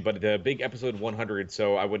wait and see. But the big episode 100,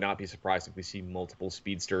 so I would not be surprised if we see multiple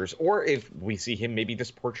speedsters, or if we see him maybe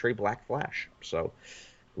just portray Black Flash. So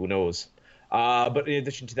who knows? But in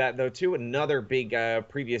addition to that, though, too, another big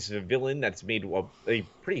previous villain that's made a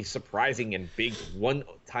pretty surprising and big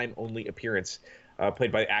one-time only appearance,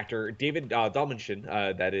 played by actor David Dalmatian.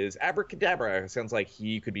 That is Abracadabra. Sounds like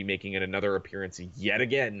he could be making another appearance yet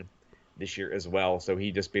again this year as well. So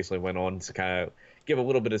he just basically went on to kind of give a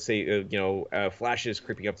little bit of Flash is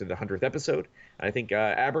creeping up to the 100th episode. I think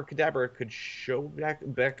Abracadabra could show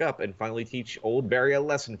back up and finally teach old Barry a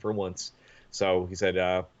lesson for once. So he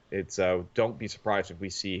said it's don't be surprised if we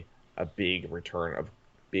see a big return of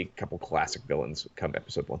big couple classic villains come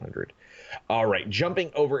episode 100. All right,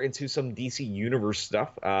 jumping over into some DC Universe stuff.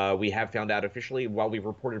 We have found out officially, while we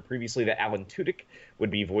reported previously that Alan Tudyk would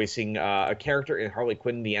be voicing a character in Harley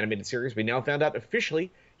Quinn, the animated series, we now found out officially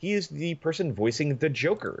he is the person voicing the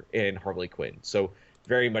Joker in Harley Quinn. So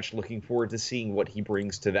very much looking forward to seeing what he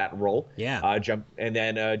brings to that role. Yeah.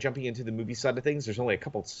 Jumping into the movie side of things, there's only a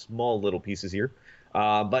couple small little pieces here.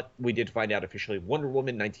 But we did find out officially Wonder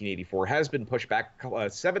Woman 1984 has been pushed back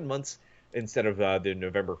 7 months instead of the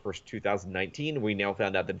November 1st, 2019. We now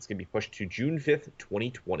found out that it's going to be pushed to June 5th,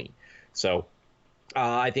 2020. So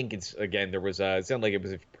I think it's, again, there was it sounded like it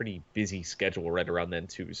was a pretty busy schedule right around then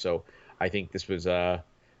too. So I think this was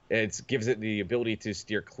it gives it the ability to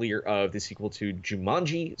steer clear of the sequel to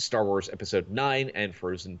Jumanji, Star Wars Episode 9, and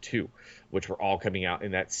Frozen 2, which were all coming out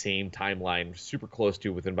in that same timeline, super close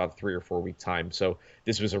to within about a 3 or 4 week time. So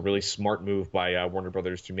this was a really smart move by Warner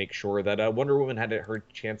Brothers to make sure that Wonder Woman had her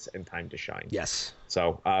chance and time to shine. Yes.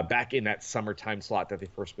 So back in that summertime slot that the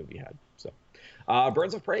first movie had. So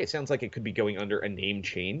Birds of Prey, it sounds like it could be going under a name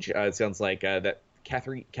change. It sounds like that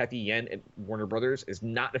Kathy Yen at Warner Brothers is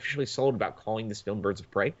not officially sold about calling this film Birds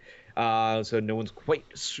of Prey. So no one's quite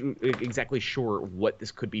exactly sure what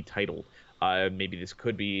this could be titled. Maybe this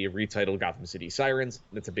could be retitled Gotham City Sirens.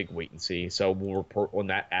 That's a big wait and see. So we'll report on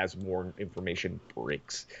that as more information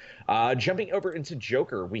breaks. Jumping over into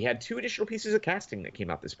Joker, we had 2 additional pieces of casting that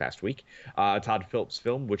came out this past week. Todd Phillips'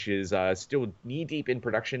 film, which is still knee-deep in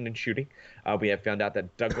production and shooting. We have found out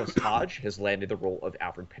that Douglas Hodge has landed the role of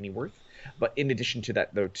Alfred Pennyworth. But in addition to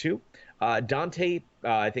that, though, too, Dante,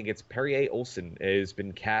 I think it's Perrier Olsen, has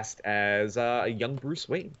been cast as a young Bruce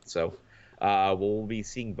Wayne. So we'll be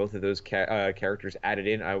seeing both of those characters added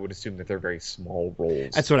in. I would assume that they're very small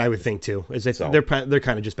roles. That's what I would think, too. They're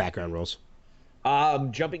kind of just background roles.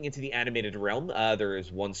 Jumping into the animated realm, there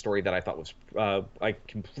is one story that I thought was I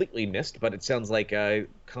completely missed, but it sounds like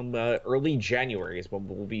come early January is when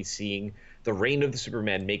we'll be seeing The Reign of the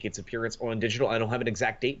Superman make its appearance on digital. I don't have an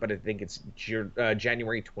exact date, but I think it's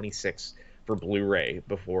January 26th for Blu-ray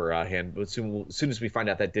beforehand. But as soon as we find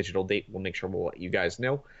out that digital date, we'll make sure we'll let you guys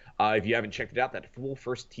know. If you haven't checked it out, that full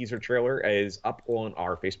first teaser trailer is up on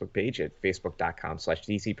our Facebook page at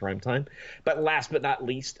facebook.com/DCPrimetime. But last but not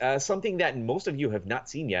least, something that most of you have not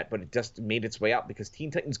seen yet, but it just made its way out because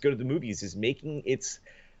Teen Titans Go to the Movies is making its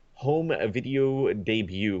home video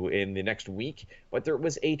debut in the next week. But there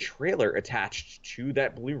was a trailer attached to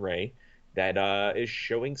that Blu-ray that is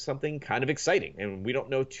showing something kind of exciting. And we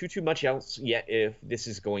don't know too much else yet if this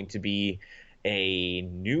is going to be a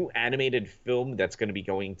new animated film that's going to be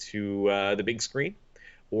going to the big screen,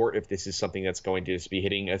 or if this is something that's going to just be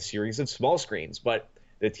hitting a series of small screens. But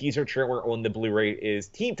the teaser trailer on the Blu-ray is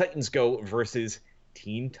Teen Titans Go versus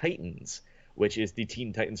Teen Titans, which is the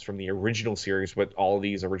Teen Titans from the original series, what all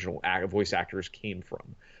these original voice actors came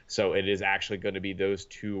from. So it is actually going to be those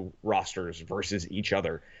two rosters versus each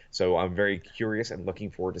other. So I'm very curious and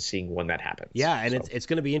looking forward to seeing when that happens. Yeah, and it's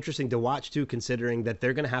going to be interesting to watch, too, considering that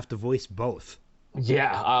they're going to have to voice both.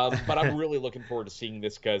 Yeah, but I'm really looking forward to seeing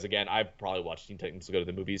this because, again, I've probably watched Teen Titans Go to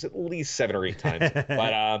the Movies at least 7 or 8 times.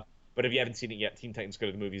 But if you haven't seen it yet, Teen Titans Go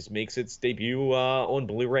to the Movies makes its debut on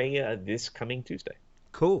Blu-ray this coming Tuesday.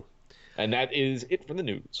 Cool. And that is it for the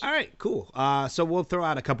news. All right, cool. So we'll throw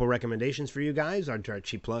out a couple recommendations for you guys, our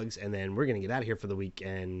cheap plugs, and then we're going to get out of here for the week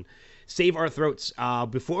and save our throats.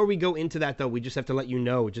 Before we go into that, though, we just have to let you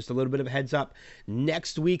know, just a little bit of a heads up,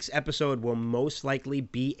 next week's episode will most likely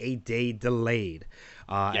be a day delayed.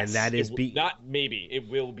 Yes, and that is... not maybe, it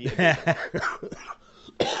will be a day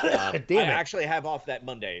delayed. I actually have off that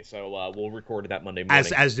Monday, so we'll record that Monday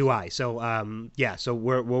morning. As do I. So so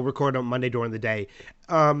we'll record on Monday during the day.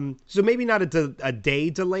 So maybe not a day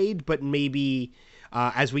delayed, but maybe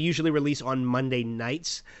as we usually release on Monday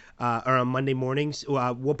nights or on Monday mornings,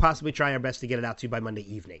 we'll possibly try our best to get it out to you by Monday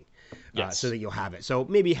evening, so that you'll have it. So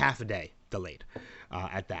maybe half a day delayed.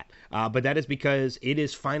 At that. But that is because it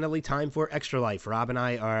is finally time for Extra Life. Rob and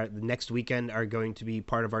I next weekend are going to be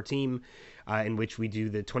part of our team in which we do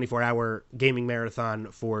the 24-hour gaming marathon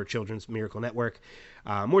for Children's Miracle Network,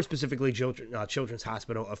 more specifically Children's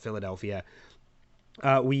Hospital of Philadelphia.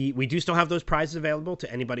 We do still have those prizes available to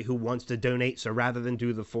anybody who wants to donate. So rather than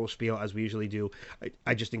do the full spiel as we usually do,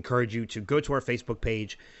 I just encourage you to go to our Facebook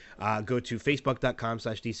page, go to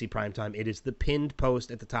facebook.com/DCPrimetime. It is the pinned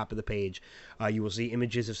post at the top of the page. You will see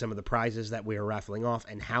images of some of the prizes that we are raffling off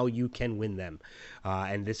and how you can win them.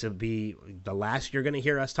 And this will be the last you're going to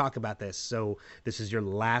hear us talk about this. So this is your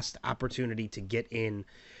last opportunity to get in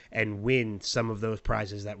and win some of those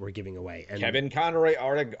prizes that we're giving away. And Kevin Conroy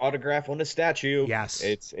autograph on a statue. Yes.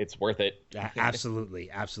 It's worth it. Absolutely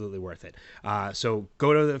worth it. So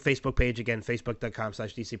go to the Facebook page again,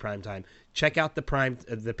 facebook.com/DCPrimetime. Check out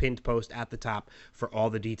the pinned post at the top for all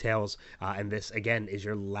the details. And this, again, is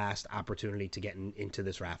your last opportunity to get into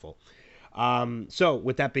this raffle. So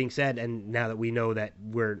with that being said, and now that we know that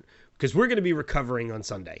because we're going to be recovering on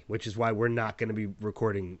Sunday, which is why we're not going to be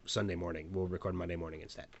recording Sunday morning. We'll record Monday morning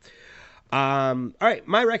instead. All right,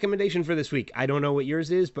 my recommendation for this week. I don't know what yours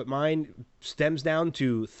is, but mine stems down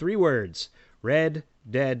to 3 words: Red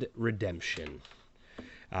Dead Redemption.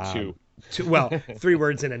 2. 3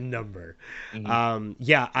 words and a number.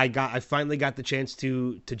 Mm-hmm. I finally got the chance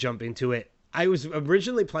to jump into it. I was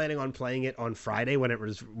originally planning on playing it on Friday when it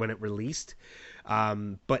released.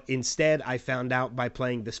 But instead, I found out by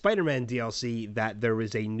playing the Spider-Man DLC that there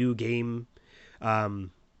was a new game mode.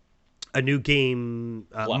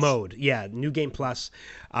 Yeah, New Game Plus.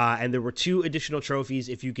 And there were 2 additional trophies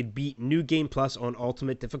if you could beat New Game Plus on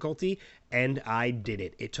Ultimate difficulty, and I did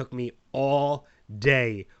it. It took me all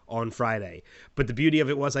day on Friday. But the beauty of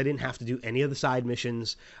it was I didn't have to do any of the side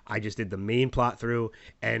missions. I just did the main plot through,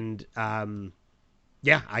 and I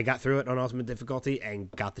got through it on Ultimate difficulty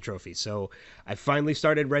and got the trophy. So I finally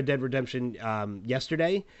started Red Dead Redemption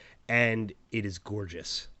yesterday, and it is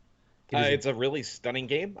gorgeous. It's a really stunning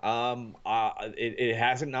game. It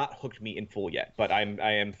hasn't not hooked me in full yet, but I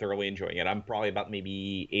am thoroughly enjoying it. I'm probably about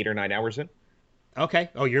maybe 8 or 9 hours in. Okay.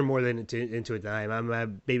 Oh, you're more than into it than I am.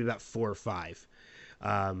 I'm maybe about 4 or 5.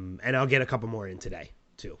 And I'll get a couple more in today,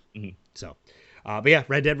 too. Mm-hmm. So, but yeah,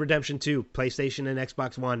 Red Dead Redemption 2, PlayStation and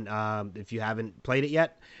Xbox One. If you haven't played it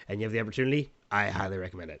yet and you have the opportunity, I highly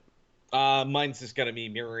recommend it. Mine's just going to be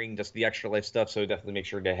mirroring just the Extra Life stuff, so definitely make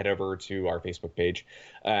sure to head over to our Facebook page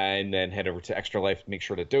and then head over to Extra Life, make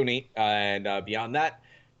sure to donate. And beyond that,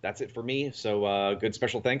 that's it for me. So good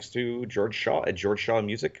special thanks to George Shaw at George Shaw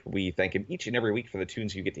Music. We thank him each and every week for the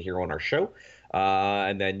tunes you get to hear on our show.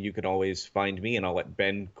 And then you can always find me, and I'll let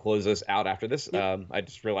Ben close us out after this. I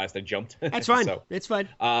just realized I jumped. That's fine. It's fine.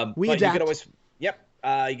 We adapt. You can always, you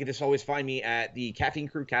can just always find me at the Caffeine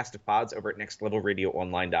Crew cast of pods over at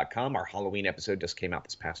nextlevelradioonline.com. Our Halloween episode just came out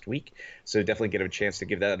this past week, so definitely get a chance to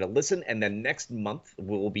give that a listen. And then next month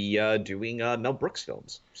we'll be doing Mel Brooks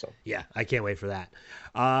films. So yeah, I can't wait for that.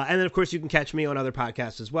 And then of course you can catch me on other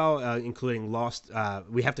podcasts as well, including Lost.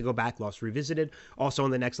 We have to go back. Lost Revisited, also on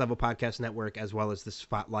the Next Level Podcast Network, as well as the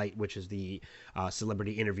Spotlight, which is the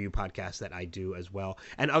celebrity interview podcast that I do as well,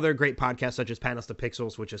 and other great podcasts such as Panels to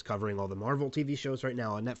Pixels, which is covering all the Marvel TV shows right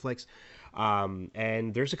now on Netflix.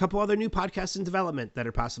 And there's a couple other new podcasts in development that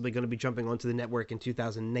are possibly going to be jumping onto the network in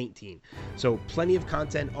 2019. So plenty of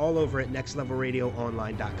content all over at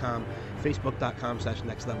nextlevelradioonline.com,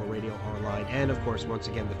 facebook.com/nextlevelradioonline, and of course, once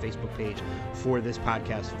again, the Facebook page for this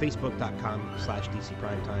podcast,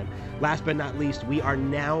 facebook.com/DCPrimetime. Last but not least, we are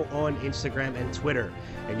now on Instagram and Twitter,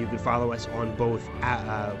 and you can follow us on both,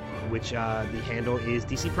 which the handle is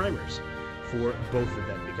DC Primers for both of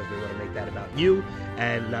them, because we want to make that about you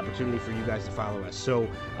and an opportunity for you guys to follow us. So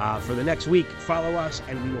for the next week, follow us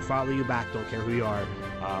and we will follow you back. Don't care who you are,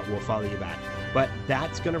 we'll follow you back. But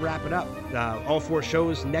that's going to wrap it up. All 4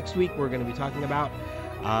 shows next week we're going to be talking about.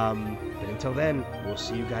 But until then, we'll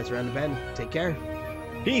see you guys around the bend. Take care.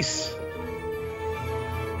 Peace.